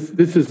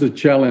is a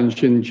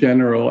challenge in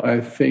general. I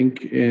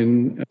think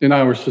in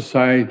our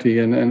society,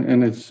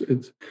 and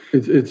it's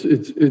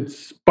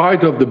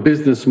part of the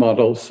business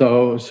model.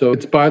 So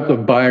it's part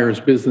of Bayer's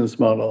business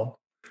model,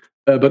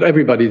 but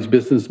everybody's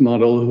business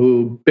model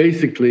who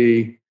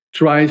basically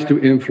tries to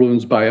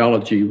influence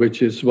biology,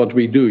 which is what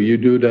we do. You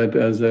do that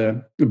as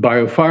a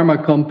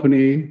biopharma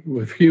company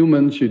with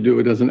humans. You do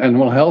it as an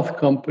animal health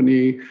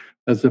company,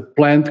 as a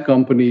plant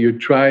company. You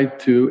try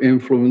to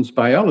influence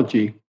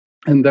biology.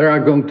 And there are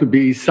going to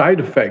be side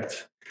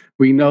effects.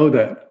 We know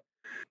that.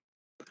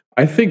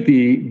 I think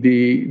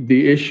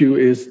the issue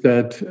is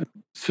that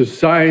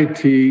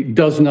society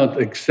does not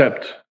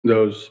accept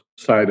those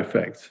side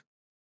effects,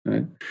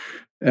 right?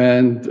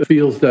 And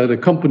feels that a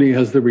company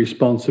has the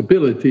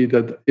responsibility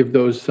that if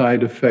those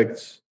side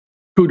effects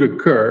could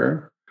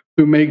occur,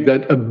 to make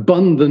that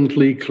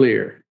abundantly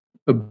clear.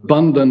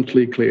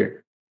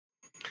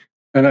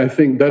 And I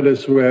think that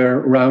is where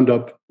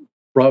Roundup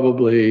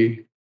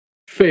probably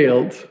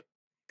failed,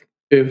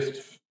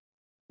 if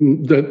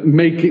that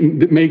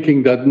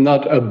making that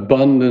not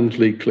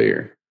abundantly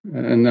clear.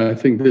 And I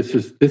think this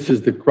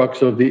is the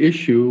crux of the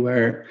issue,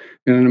 where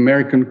in an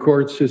American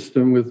court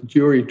system with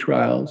jury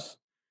trials,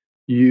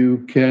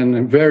 you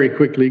can very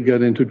quickly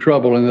get into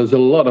trouble. And there's a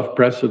lot of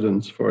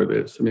precedents for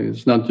this.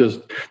 It's not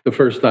just the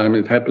first time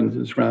it happens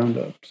is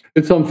Roundups.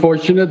 It's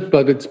unfortunate,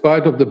 but it's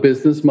part of the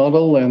business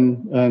model.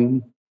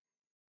 And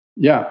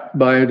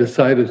Bayer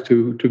decided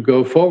to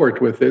go forward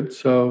with it.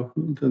 So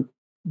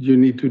you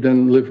need to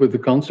then live with the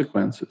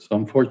consequences,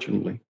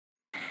 unfortunately.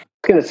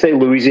 I was going to say,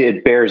 Louisa,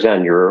 it bears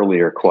on your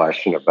earlier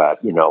question about,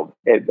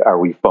 are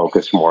we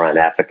focused more on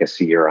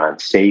efficacy or on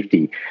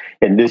safety?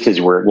 And this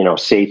is where,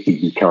 safety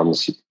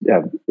becomes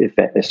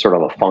sort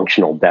of a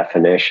functional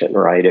definition,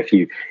 right? If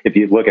you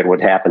look at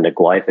what happened to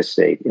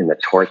glyphosate in the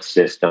tort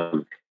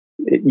system,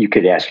 you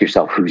could ask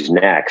yourself, who's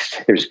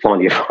next? There's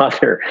plenty of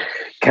other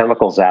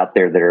chemicals out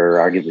there that are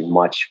arguably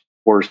much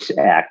worse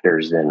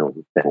actors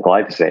than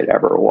glyphosate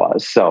ever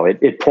was. So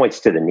it points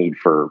to the need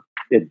for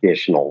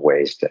additional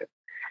ways to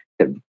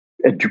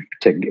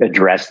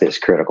address this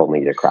critical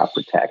need of crop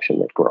protection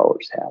that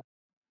growers have.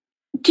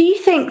 Do you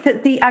think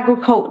that the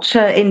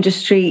agriculture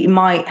industry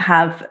might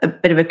have a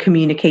bit of a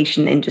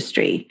communication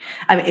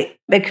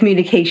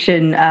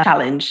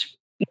challenge?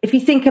 If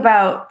you think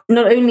about,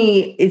 not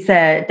only is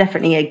there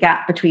definitely a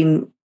gap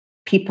between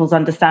people's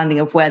understanding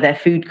of where their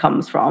food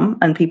comes from,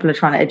 and people are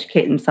trying to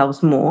educate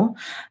themselves more,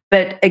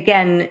 but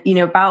again,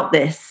 about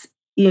this,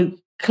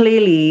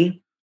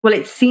 clearly, well,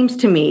 it seems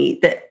to me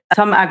that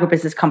some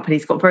agribusiness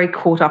companies got very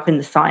caught up in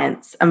the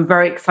science and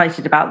very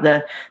excited about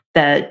the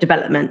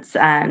developments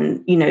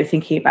and,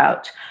 thinking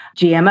about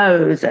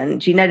GMOs and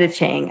gene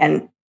editing,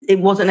 and it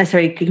wasn't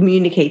necessarily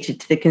communicated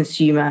to the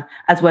consumer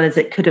as well as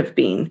it could have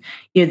been.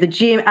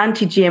 The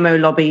anti-GMO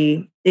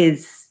lobby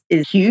is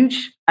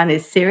huge and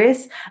is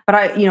serious, but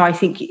I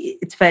think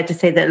it's fair to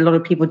say that a lot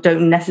of people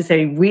don't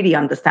necessarily really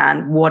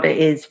understand what it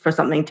is for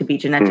something to be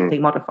genetically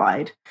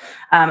modified.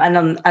 And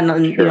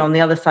on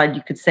the other side,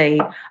 you could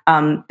say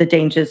the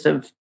dangers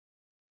of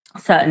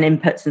certain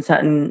inputs and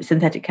certain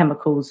synthetic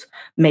chemicals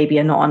maybe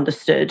are not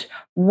understood.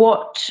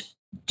 What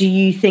do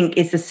you think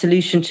is the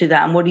solution to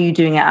that, and what are you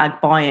doing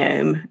at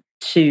AgBiome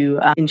to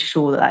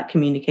ensure that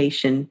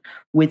communication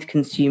with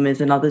consumers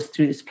and others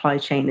through the supply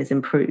chain is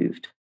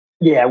improved?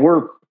 Yeah,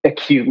 we're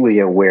acutely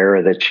aware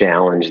of the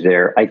challenge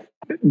there.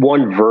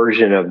 One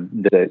version of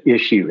the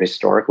issue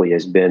historically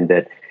has been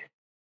that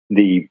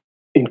the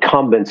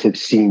incumbents have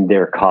seen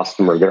their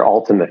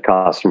ultimate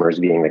customer as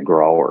being the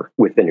grower,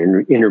 with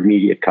an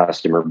intermediate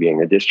customer being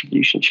the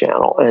distribution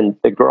channel. And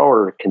the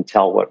grower can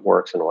tell what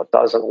works and what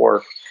doesn't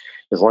work.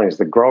 As long as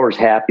the grower's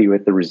happy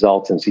with the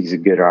results and sees a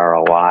good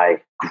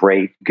ROI,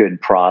 great,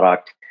 good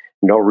product,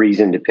 no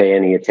reason to pay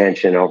any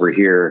attention over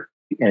here,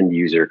 end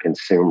user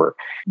consumer.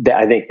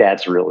 I think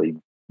that's really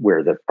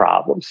where the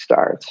problem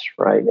starts,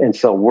 right? And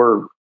so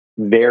we're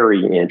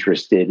very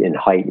interested in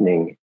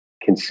heightening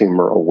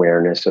consumer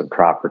awareness of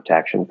crop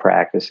protection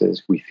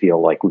practices. We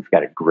feel like we've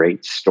got a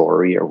great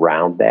story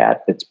around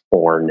that that's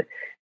born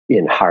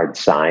in hard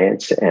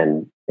science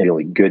and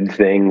really good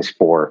things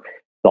for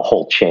the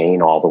whole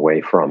chain, all the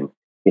way from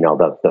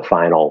the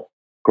final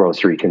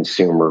grocery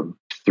consumer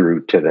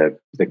through to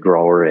the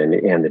grower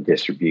and the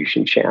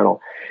distribution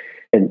channel.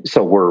 And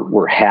so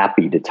we're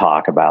happy to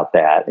talk about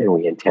that, and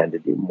we intend to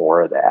do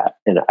more of that.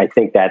 And I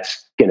think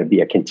that's going to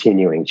be a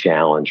continuing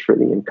challenge for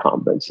the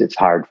incumbents. It's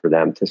hard for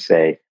them to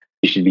say,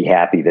 you should be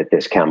happy that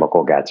this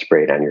chemical got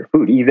sprayed on your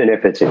food, even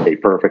if it's a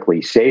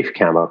perfectly safe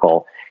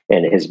chemical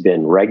and has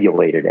been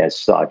regulated as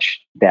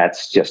such.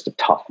 That's just a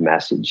tough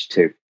message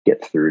to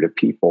get through to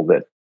people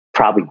that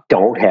probably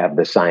don't have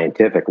the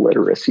scientific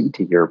literacy,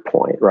 to your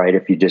point, right?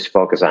 If you just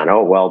focus on,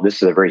 oh, well,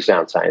 this is a very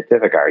sound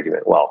scientific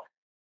argument. Well,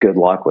 good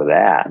luck with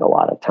that a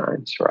lot of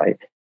times, right?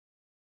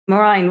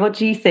 Marijn, what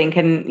do you think?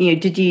 And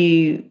did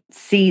you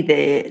see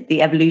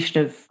the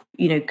evolution of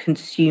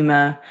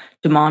consumer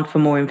demand for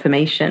more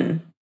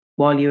information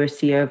while you were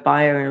CEO of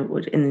Bayer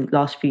in the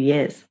last few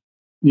years?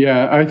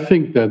 Yeah, I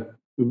think that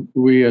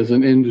we as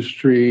an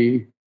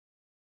industry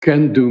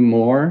can do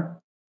more,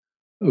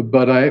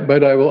 but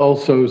I will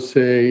also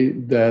say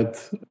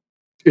that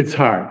it's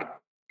hard.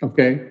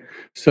 Okay,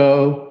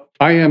 so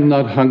I am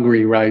not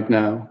hungry right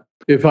now.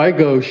 If I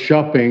go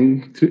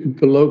shopping to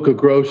the local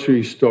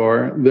grocery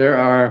store, there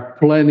are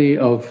plenty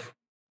of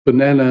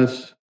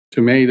bananas,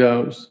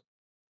 tomatoes,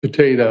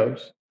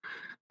 potatoes,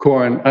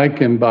 corn. I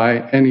can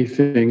buy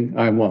anything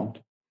I want.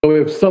 So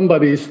if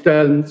somebody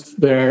stands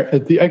there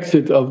at the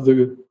exit of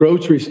the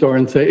grocery store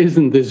and say,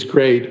 "Isn't this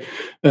great?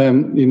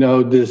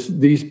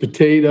 These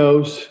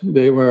potatoes,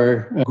 they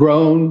were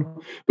grown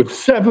with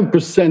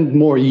 7%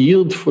 more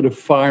yield for the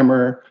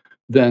farmer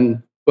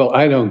than," well,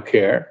 I don't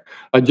care.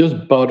 I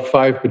just bought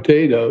 5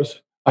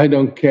 potatoes. I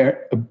don't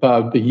care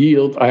about the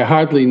yield. I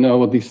hardly know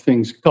what these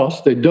things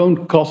cost. They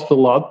don't cost a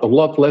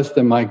lot less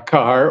than my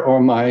car or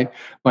my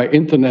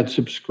internet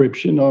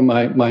subscription or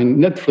my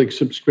Netflix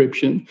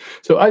subscription.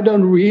 So I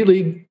don't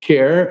really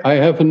care. I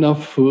have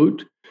enough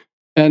food.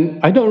 And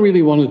I don't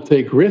really want to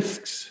take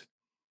risks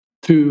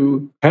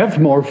to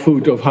have more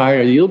food of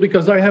higher yield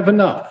because I have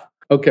enough.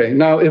 Okay,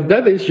 now if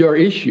that is your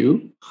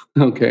issue,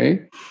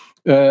 okay,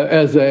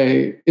 as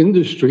a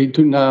industry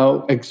to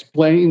now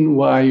explain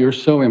why you're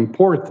so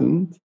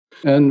important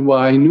and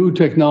why new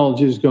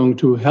technology is going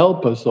to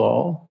help us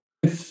all,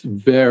 it's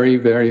very,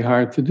 very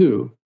hard to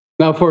do.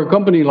 Now, for a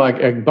company like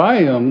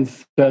AgBiome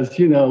says,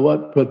 you know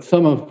what, but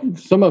some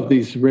of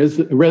these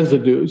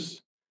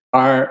residues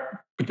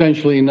are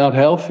potentially not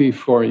healthy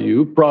for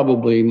you,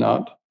 probably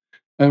not,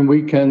 and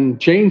we can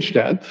change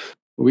that.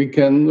 We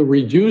can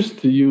reduce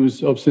the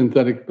use of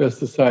synthetic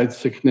pesticides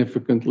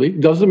significantly.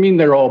 Doesn't mean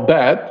they're all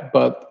bad,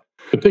 but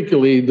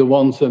particularly the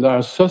ones that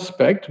are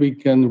suspect, we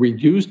can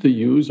reduce the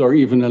use or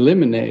even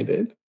eliminate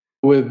it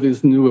with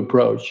these new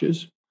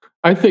approaches.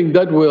 I think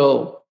that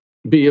will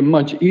be a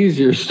much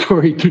easier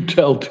story to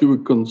tell to a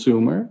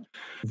consumer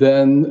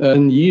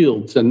than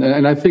yields.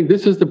 And I think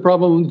this is the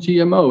problem with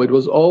GMO. It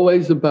was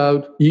always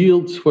about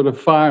yields for the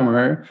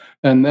farmer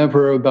and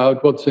never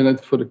about what's in it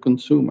for the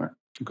consumer.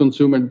 The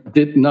consumer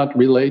did not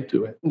relate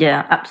to it.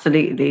 Yeah,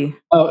 absolutely.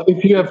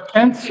 If you have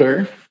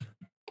cancer,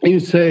 you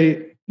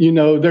say,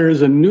 there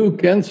is a new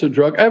cancer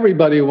drug.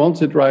 Everybody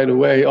wants it right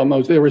away,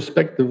 almost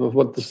irrespective of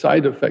what the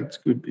side effects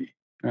could be.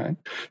 Right?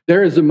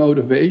 There is a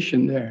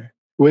motivation there.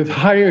 With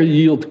higher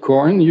yield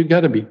corn, you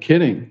got to be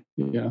kidding.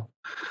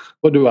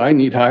 What do I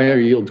need higher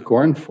yield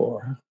corn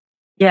for?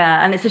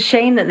 Yeah, and it's a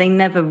shame that they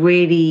never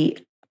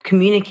really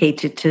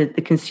communicated to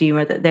the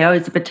consumer that there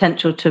is a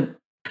potential to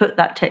put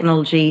that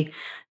technology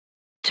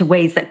to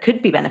ways that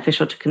could be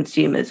beneficial to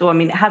consumers. Or,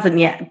 it hasn't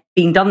yet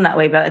been done that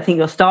way, but I think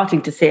you're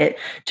starting to see it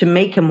to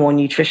make a more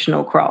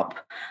nutritional crop.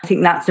 I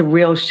think that's a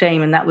real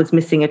shame, and that was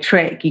missing a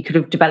trick. You could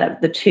have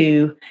developed the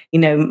two,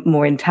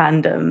 more in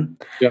tandem.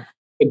 Yeah,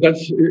 but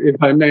that's,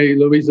 if I may,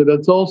 Louisa,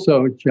 that's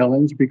also a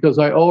challenge because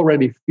I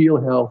already feel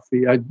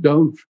healthy. I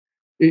don't,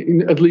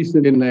 at least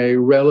in a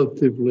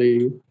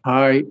relatively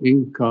high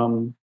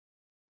income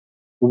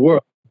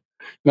world.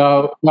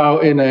 Now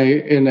in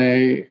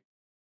a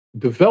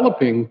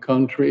developing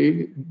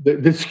country,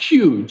 this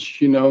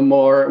huge,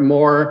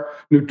 more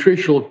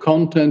nutritional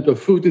content of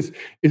food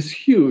is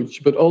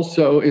huge, but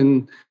also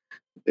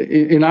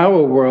in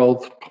our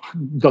world,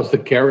 does the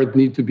carrot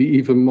need to be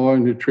even more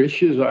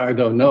nutritious? I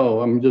don't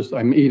know.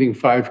 I'm eating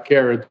 5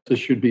 carrots. This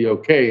should be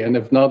okay. And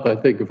if not, I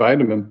take a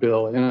vitamin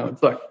pill.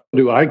 It's like,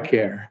 do I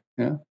care?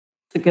 Yeah,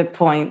 it's a good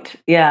point.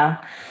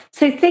 Yeah.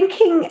 So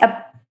thinking,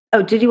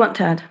 did you want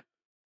to add?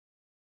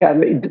 Yeah,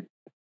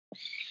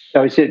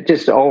 so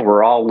just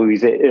overall,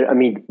 Louisa,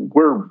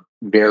 we're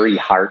very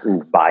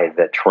heartened by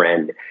the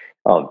trend.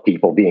 of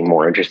people being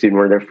more interested in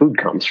where their food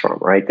comes from,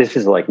 right? This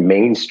is like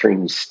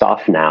mainstream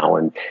stuff now.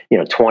 And,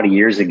 20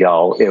 years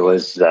ago, it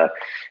was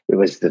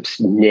this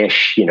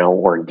niche,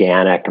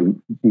 organic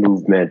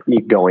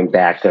movement going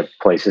back to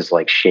places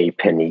like Chez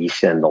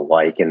Panisse and the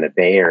like in the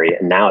Bay Area.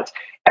 And now it's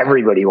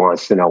everybody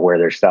wants to know where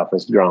their stuff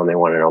is grown. They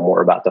want to know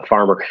more about the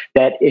farmer.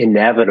 That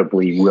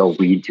inevitably will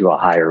lead to a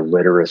higher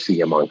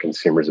literacy among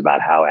consumers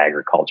about how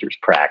agriculture is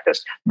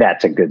practiced.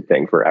 That's a good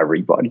thing for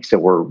everybody. So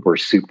we're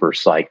super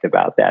psyched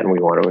about that, and we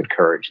want to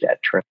encourage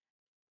that trend.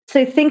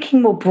 So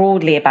thinking more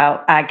broadly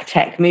about ag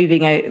tech,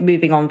 moving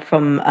on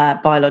from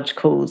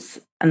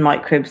biologicals and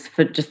microbes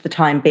for just the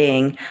time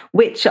being,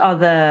 which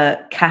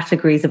other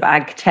categories of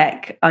ag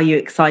tech are you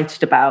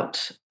excited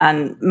about?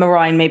 And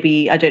Marijn,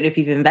 maybe, I don't know if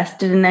you've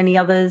invested in any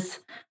others,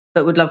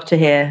 but would love to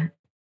hear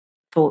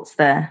thoughts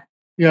there.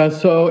 Yeah,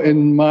 so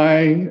in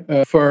my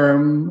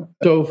firm,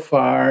 so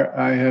far,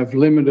 I have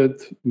limited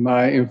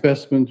my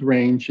investment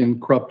range in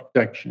crop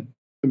protection,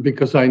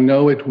 because I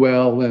know it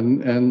well,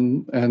 and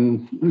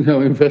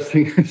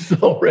investing is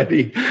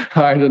already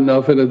hard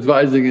enough, and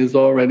advising is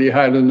already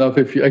hard enough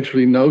if you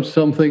actually know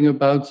something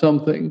about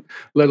something,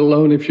 let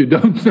alone if you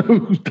don't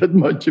know that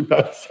much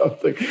about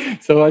something.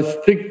 So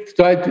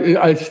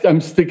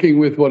I'm sticking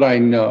with what I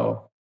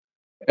know.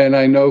 And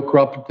I know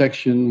crop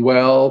protection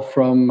well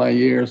from my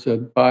years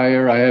at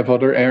Bayer. I have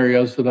other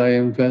areas that I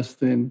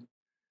invest in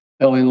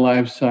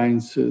life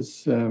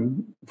sciences.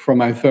 From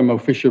my Thermo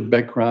Fisher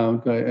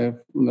background, I have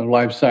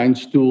life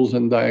science tools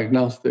and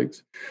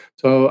diagnostics.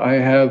 So I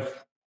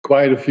have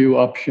quite a few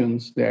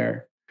options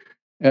there.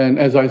 And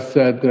as I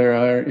said, there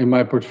are in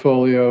my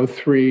portfolio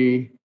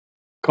 3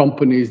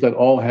 companies that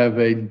all have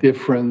a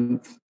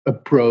different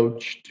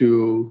approach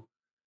to,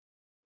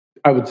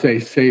 I would say,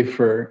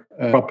 safer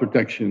crop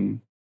protection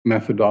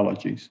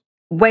methodologies.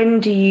 When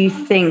do you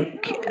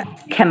think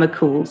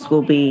chemicals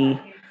will be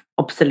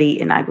obsolete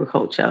in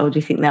agriculture, or do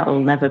you think that will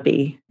never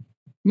be?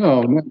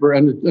 No, never,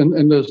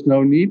 and there's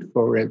no need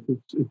for it.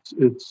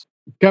 It's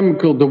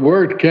chemical. The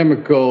word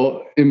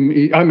chemical.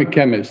 I'm a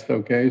chemist,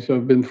 okay, so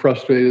I've been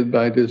frustrated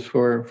by this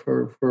for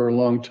a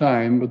long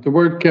time. But the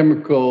word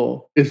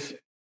chemical is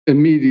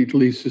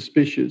immediately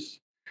suspicious,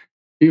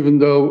 even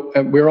though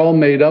we're all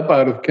made up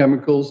out of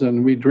chemicals,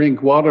 and we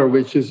drink water,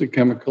 which is a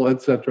chemical,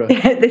 etc.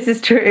 This is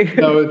true.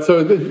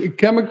 So the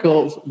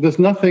chemicals, there's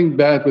nothing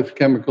bad with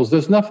chemicals.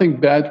 There's nothing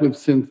bad with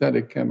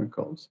synthetic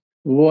chemicals.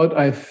 What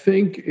I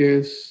think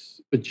is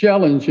a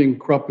challenge in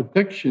crop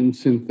protection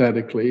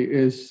synthetically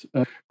is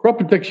crop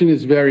protection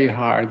is very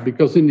hard,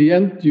 because in the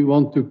end, you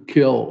want to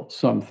kill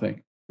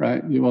something,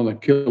 right? You want to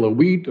kill a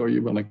weed, or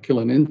you want to kill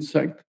an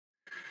insect,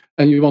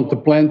 and you want the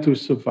plant to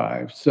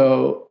survive.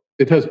 So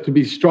it has to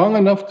be strong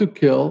enough to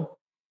kill,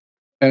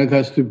 and it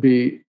has to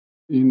be,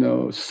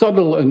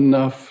 subtle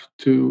enough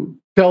to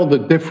tell the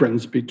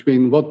difference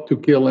between what to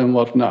kill and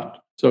what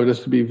not. So it has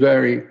to be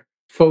very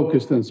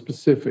focused and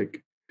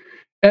specific.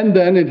 And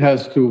then it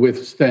has to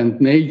withstand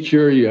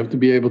nature. You have to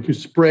be able to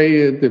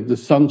spray it. If the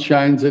sun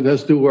shines, it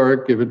has to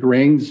work. If it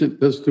rains,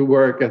 it has to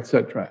work,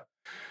 etc.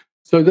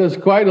 So there's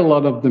quite a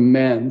lot of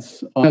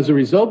demands. As a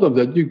result of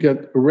that, you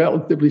get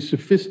relatively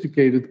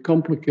sophisticated,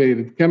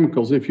 complicated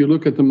chemicals. If you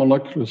look at the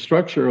molecular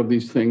structure of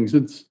these things,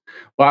 it's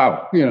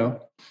wow.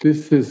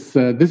 This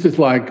is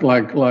like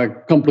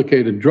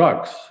complicated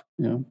drugs.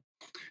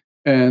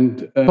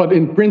 But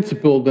in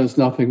principle, there's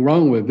nothing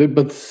wrong with it.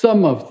 But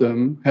some of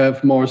them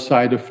have more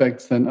side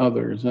effects than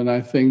others, and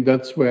I think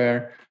that's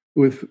where,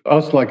 with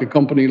us, like a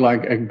company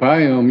like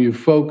AgBiome, you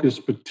focus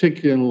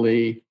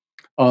particularly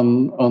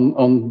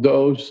on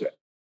those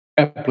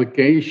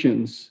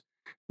applications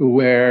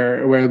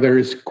where there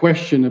is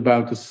question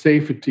about the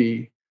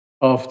safety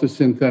of the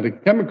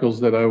synthetic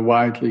chemicals that are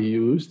widely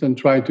used, and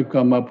try to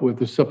come up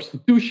with a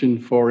substitution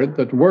for it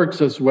that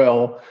works as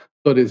well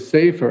but is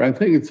safer. I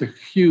think it's a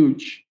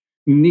huge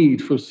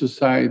need for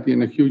society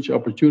and a huge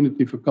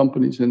opportunity for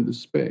companies in this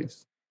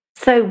space.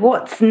 So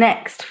what's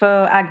next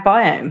for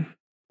AgBiome?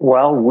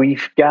 Well,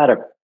 we've got a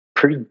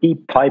pretty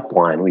deep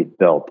pipeline we've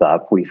built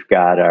up. We've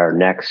got our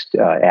next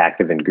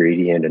active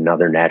ingredient,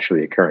 another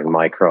naturally occurring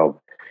microbe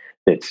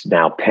that's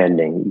now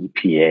pending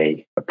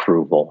EPA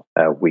approval.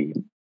 We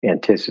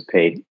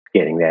anticipate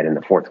getting that in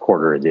the fourth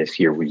quarter of this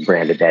year. We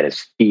branded that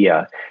as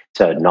Thea.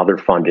 It's another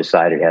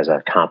fungicide. It has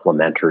a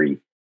complementary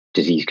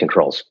disease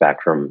control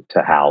spectrum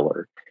to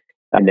Howler.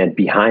 And then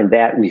behind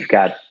that, we've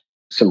got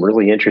some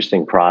really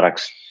interesting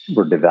products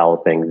we're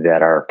developing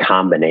that are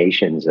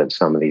combinations of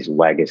some of these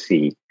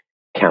legacy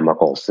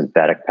chemical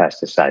synthetic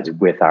pesticides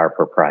with our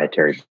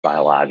proprietary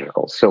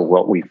biologicals. So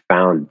what we've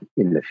found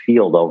in the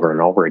field over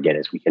and over again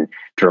is we can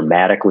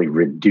dramatically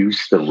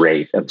reduce the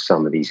rate of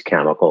some of these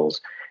chemicals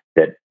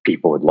that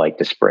people would like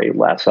to spray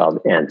less of,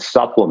 and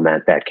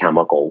supplement that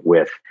chemical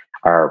with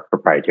our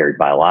proprietary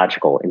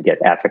biological and get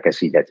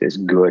efficacy that's as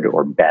good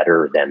or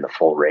better than the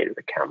full rate of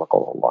the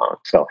chemical alone.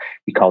 So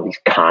we call these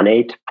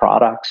connate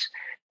products.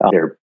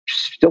 They're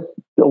still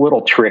a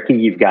little tricky.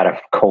 You've got to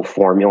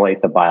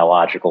co-formulate the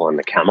biological and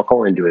the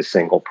chemical into a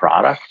single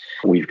product.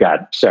 We've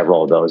got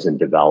several of those in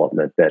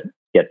development that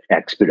get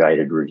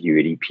expedited review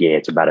at EPA.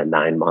 It's about a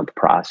 9-month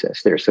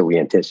process there. So we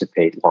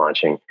anticipate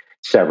launching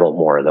several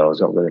more of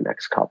those over the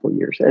next couple of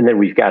years. And then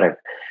we've got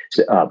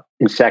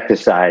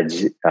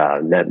insecticides,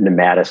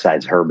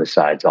 nematicides,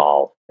 herbicides,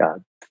 all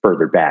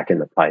further back in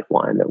the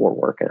pipeline that we're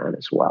working on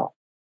as well.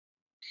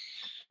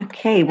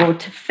 Okay, well,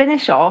 to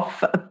finish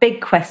off, a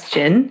big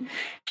question.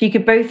 If you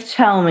could both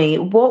tell me,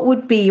 what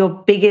would be your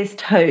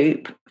biggest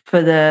hope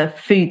for the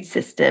food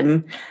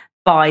system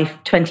by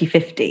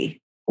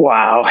 2050?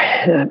 Wow.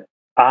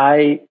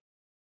 I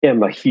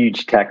am a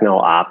huge techno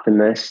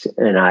optimist,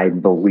 and I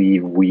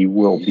believe we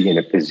will be in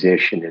a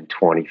position in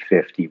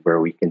 2050 where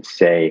we can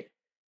say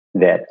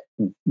that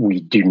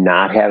we do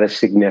not have a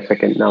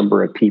significant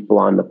number of people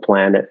on the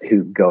planet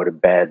who go to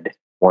bed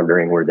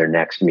wondering where their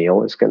next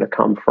meal is going to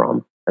come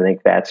from. I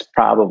think that's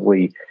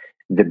probably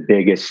the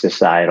biggest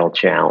societal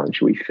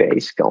challenge we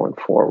face going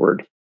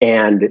forward.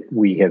 And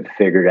we have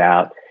figured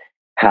out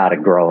how to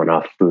grow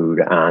enough food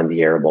on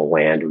the arable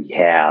land we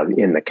have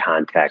in the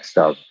context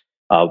of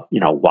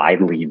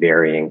widely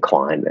varying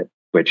climate,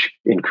 which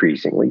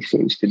increasingly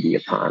seems to be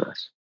upon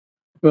us.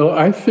 Well,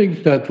 I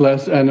think that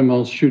less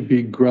animals should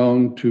be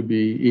grown to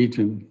be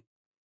eaten.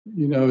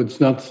 It's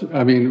not,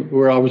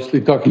 we're obviously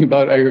talking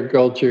about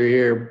agriculture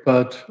here,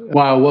 but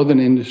wow, what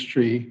an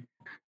industry.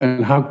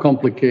 And how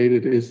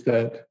complicated is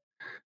that?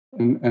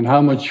 And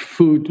how much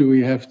food do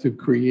we have to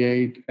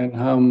create? And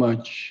how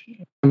much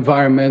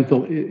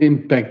environmental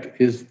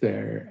impact is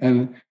there?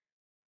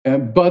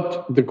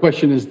 But the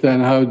question is then,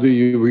 how do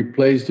you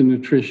replace the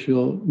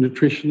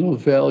nutritional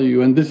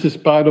value? And this is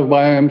part of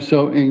why I'm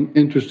so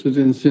interested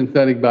in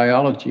synthetic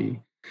biology.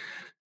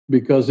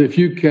 Because if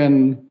you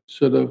can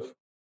sort of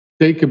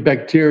take a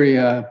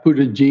bacteria, put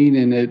a gene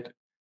in it,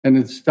 and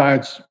it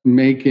starts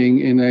making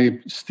in a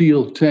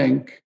steel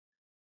tank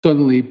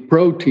suddenly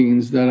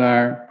proteins that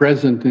are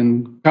present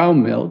in cow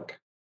milk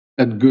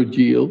at good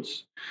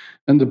yields,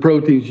 and the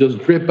proteins just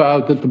drip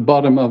out at the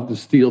bottom of the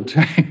steel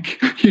tank.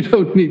 You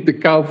don't need the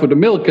cow for the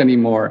milk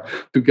anymore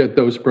to get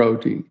those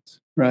proteins,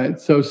 right?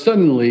 So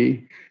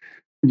suddenly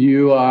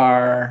you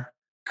are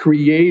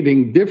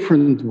creating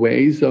different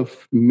ways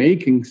of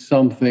making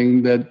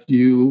something that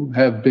you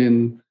have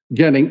been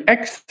getting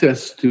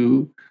access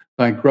to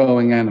by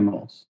growing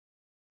animals.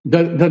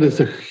 That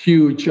is a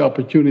huge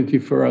opportunity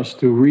for us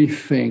to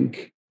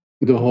rethink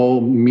the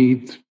whole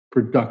meat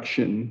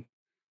production.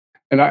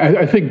 And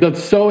I think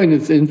that's so in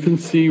its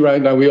infancy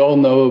right now. We all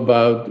know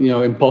about,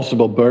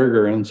 Impossible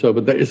Burger and so,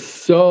 but there is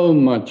so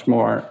much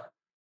more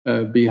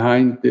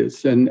behind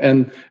this.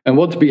 And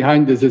what's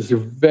behind this is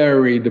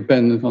very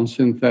dependent on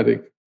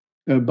synthetic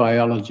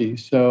biology.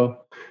 So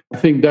I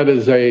think that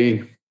is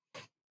a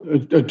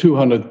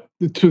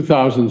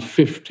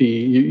 2050,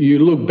 you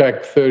look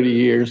back 30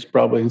 years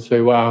probably and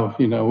say, wow,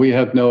 we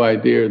had no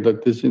idea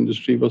that this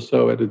industry was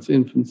so at its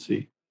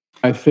infancy.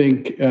 I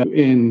think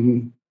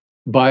in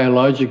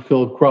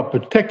biological crop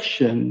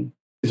protection,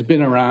 it's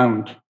been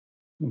around.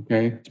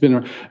 Okay,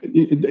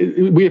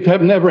 we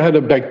have never had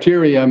a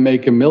bacteria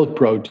make a milk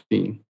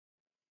protein,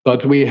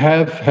 but we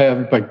have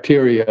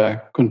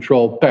bacteria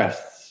control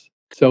pests.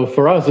 So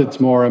for us, it's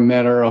more a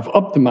matter of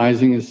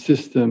optimizing a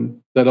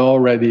system that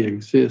already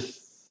exists.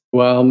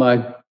 Well, my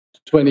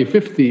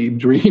 2050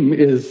 dream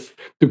is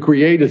to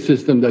create a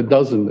system that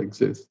doesn't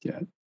exist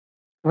yet.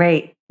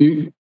 Great.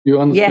 You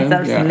understand? Yes,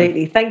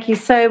 absolutely. Yeah. Thank you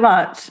so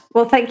much.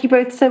 Well, thank you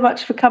both so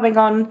much for coming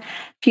on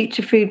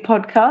Future Food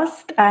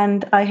Podcast,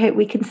 and I hope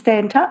we can stay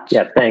in touch.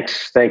 Yeah,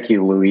 thanks. Thank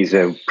you,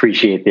 Louisa.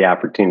 Appreciate the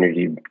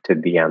opportunity to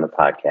be on the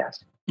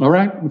podcast. All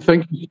right.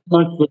 Thank you so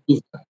much,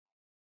 Louisa.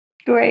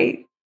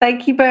 Great.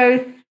 Thank you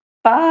both.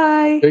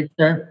 Bye. Take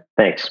care.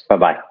 Thanks.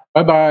 Bye-bye.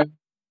 Bye-bye.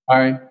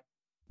 Bye.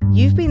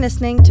 You've been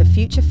listening to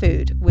Future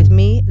Food with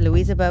me,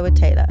 Louisa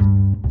Burwood-Taylor.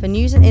 For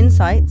news and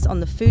insights on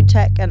the food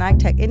tech and ag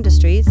tech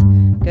industries,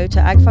 go to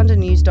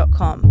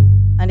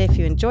agfundernews.com. And if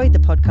you enjoyed the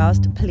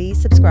podcast,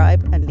 please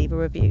subscribe and leave a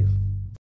review.